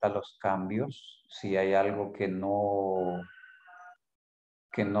abierta a los cambios. Si hay algo que no,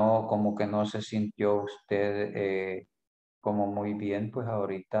 como que no se sintió usted como muy bien, pues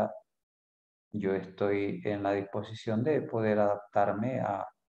ahorita yo estoy en la disposición de poder adaptarme a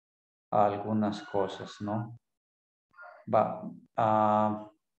algunas cosas, ¿no? But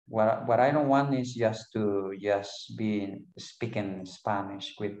what I don't want is just to be speaking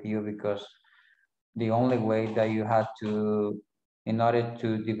Spanish with you, because the only way that you have to, in order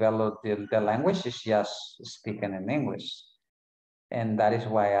to develop the language, is just speaking in English. And that is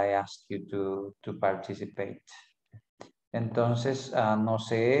why I asked you to participate. Entonces, no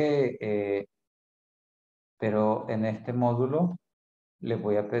sé, pero en este módulo les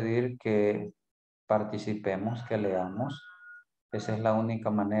voy a pedir que participemos, que leamos. Esa es la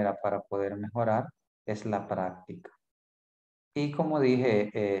única manera para poder mejorar, es la práctica. Y como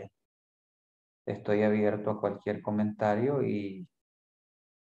dije, estoy abierto a cualquier comentario y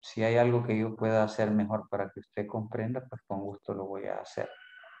si hay algo que yo pueda hacer mejor para que usted comprenda, pues con gusto lo voy a hacer,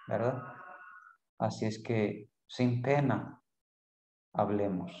 ¿verdad? Así es que, sin pena,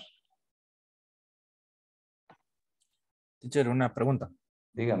 hablemos. Teacher, una pregunta.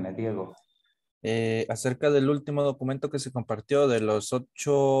 Dígame, Diego. Acerca del último documento que se compartió de los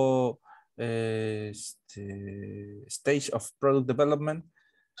 8 Stage of Product Development.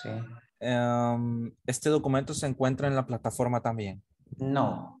 Sí. ¿Este documento se encuentra en la plataforma también?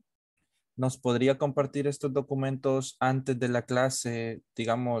 No. ¿Nos podría compartir estos documentos antes de la clase,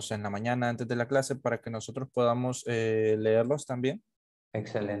 digamos en la mañana antes de la clase, para que nosotros podamos leerlos también?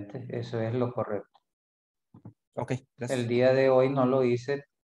 Excelente, eso es lo correcto. Ok, gracias. El día de hoy no lo hice,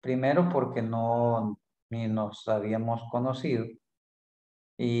 primero porque ni nos habíamos conocido,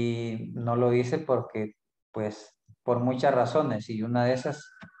 y no lo hice porque, pues, por muchas razones, y una de esas,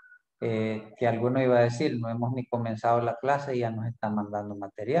 que alguno iba a decir, no hemos ni comenzado la clase y ya nos están mandando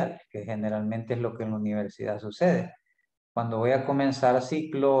material, que generalmente es lo que en la universidad sucede. Cuando voy a comenzar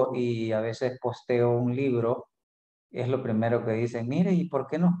ciclo y a veces posteo un libro, es lo primero que dicen, mire, ¿y por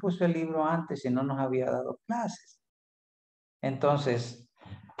qué nos puso el libro antes si no nos había dado clases? Entonces,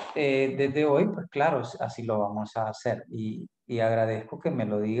 desde hoy, pues claro, así lo vamos a hacer y agradezco que me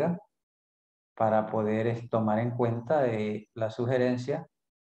lo diga para poder tomar en cuenta la sugerencia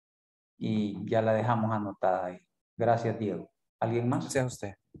y ya la dejamos anotada ahí. Gracias, Diego. ¿Alguien más? Gracias a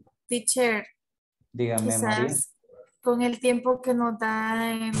usted. Teacher, Dígame, María. quizás con el tiempo que nos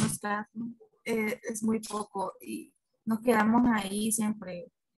da en los casos es muy poco y nos quedamos ahí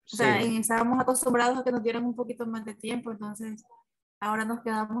siempre. O sea, Sí. estábamos acostumbrados a que nos dieran un poquito más de tiempo, entonces ahora nos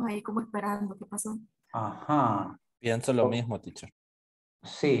quedamos ahí como esperando. ¿Qué pasó? Ajá. Pienso lo mismo, teacher.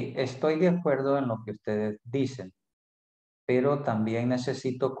 Sí, estoy de acuerdo en lo que ustedes dicen, pero también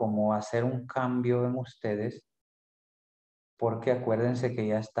necesito como hacer un cambio en ustedes, porque acuérdense que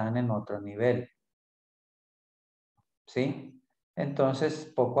ya están en otro nivel. ¿Sí?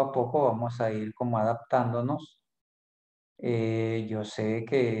 Entonces, poco a poco vamos a ir como adaptándonos. Yo sé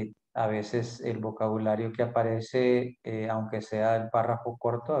que a veces el vocabulario que aparece, aunque sea el párrafo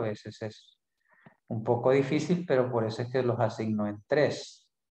corto, a veces es un poco difícil, pero por eso es que los asigno en 3.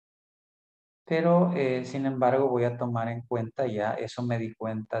 Pero, sin embargo, voy a tomar en cuenta ya, eso me di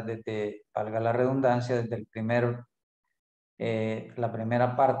cuenta desde, valga la redundancia, desde el la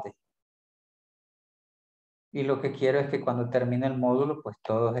primera parte. Y lo que quiero es que cuando termine el módulo, pues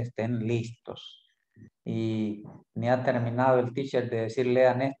todos estén listos. Y ni ha terminado el teacher de decir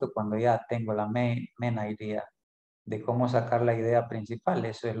lean esto cuando ya tengo la mena idea de cómo sacar la idea principal.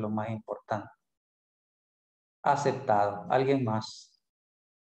 Eso es lo más importante. Aceptado. ¿Alguien más?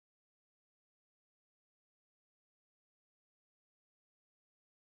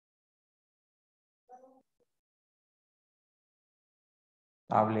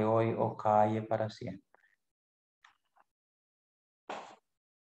 Hable hoy o calle para siempre.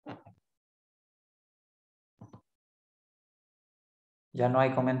 ¿Ya no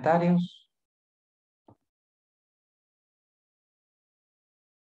hay comentarios?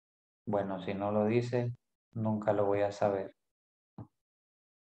 Bueno, si no lo dice, nunca lo voy a saber.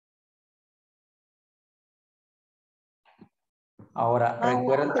 Ahora, Más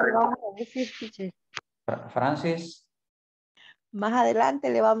recuerda, adelante le vamos a decir, teacher. Francis, Más adelante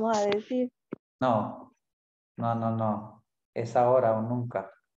le vamos a decir. no, no. Es ahora o nunca.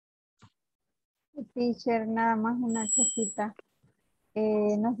 Teacher, nada más una cosita.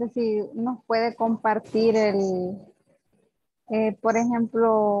 No sé si nos puede compartir por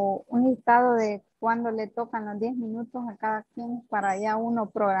ejemplo, un listado de cuándo le tocan los 10 minutos a cada quien para ya uno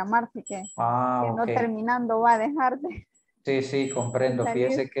programarse que no Ok. terminando va a dejar de Sí, comprendo.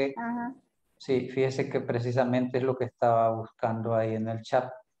 salir. Ajá. Fíjese que precisamente es lo que estaba buscando ahí en el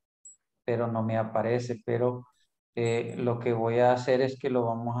chat, pero no me aparece. Pero lo que voy a hacer es que lo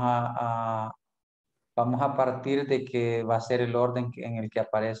vamos a partir de que va a ser el orden en el que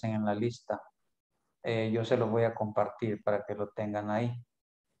aparecen en la lista. Yo se los voy a compartir para que lo tengan ahí.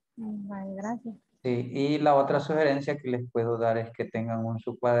 Vale, gracias. Sí, y la otra sugerencia que les puedo dar es que tengan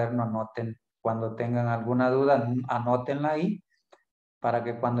su cuaderno, anoten, cuando tengan alguna duda, anótenla ahí para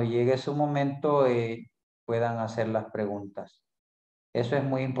que cuando llegue su momento puedan hacer las preguntas. Eso es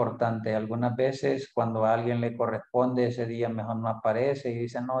muy importante. Algunas veces cuando a alguien le corresponde ese día mejor no aparece y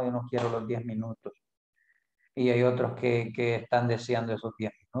dice, no, yo no quiero los 10 minutos. Y hay otros que están deseando esos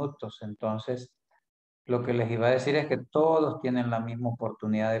 10 minutos. Entonces, lo que les iba a decir es que todos tienen la misma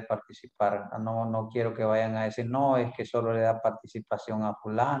oportunidad de participar. No quiero que vayan a decir, no, es que solo le da participación a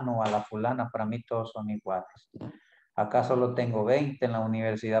fulano o a la fulana. Para mí todos son iguales. Acá solo tengo 20, en la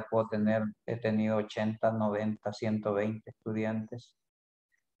universidad he tenido 80, 90, 120 estudiantes.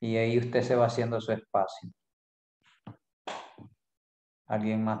 Y ahí usted se va haciendo su espacio.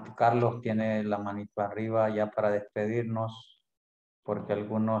 ¿Alguien más? Carlos tiene la manito arriba ya para despedirnos, porque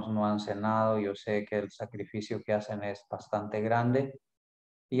algunos no han cenado. Yo sé que el sacrificio que hacen es bastante grande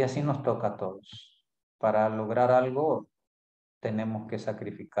y así nos toca a todos. Para lograr algo tenemos que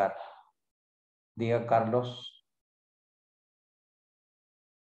sacrificar. Diga, Carlos.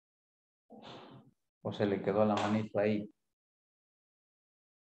 ¿O se le quedó la manito ahí?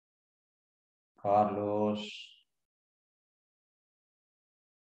 Carlos.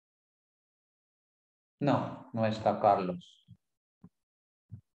 No está Carlos.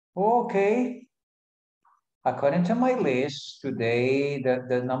 Okay. According to my list, today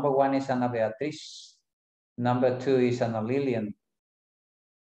the number 1 is Ana Beatriz. Number 2 is Ana Lilian.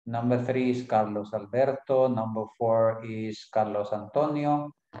 Number 3 is Carlos Alberto. Number 4 is Carlos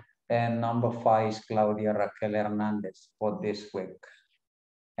Antonio. And number 5 is Claudia Raquel Hernandez for this week.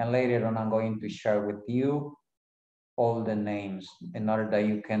 And later on, I'm going to share with you all the names in order that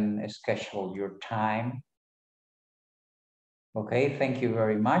you can schedule your time. Okay, thank you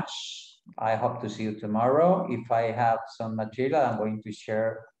very much. I hope to see you tomorrow. If I have some material, I'm going to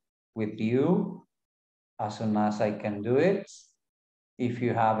share with you as soon as I can do it. If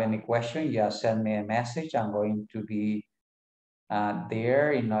you have any question, just send me a message. I'm going to be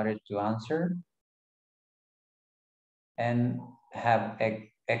there in order to answer. And have an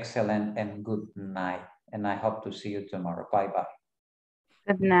excellent and good night. And I hope to see you tomorrow. Bye-bye.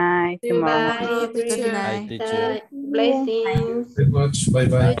 Good night. Tomorrow. Good Hi, teacher. Blessings. Very much. Bye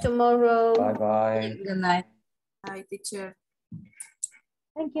See bye. you tomorrow. Bye-bye. Good night. Hi, teacher.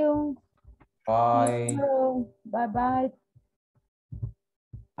 Thank you. Bye. Bye bye.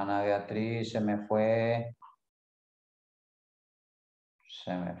 Ana Beatriz, se me fue.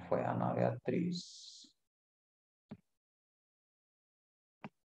 Ana Beatriz.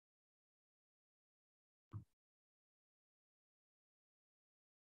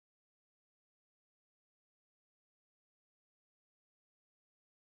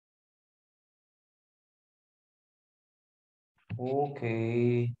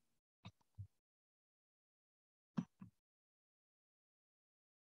 Okay.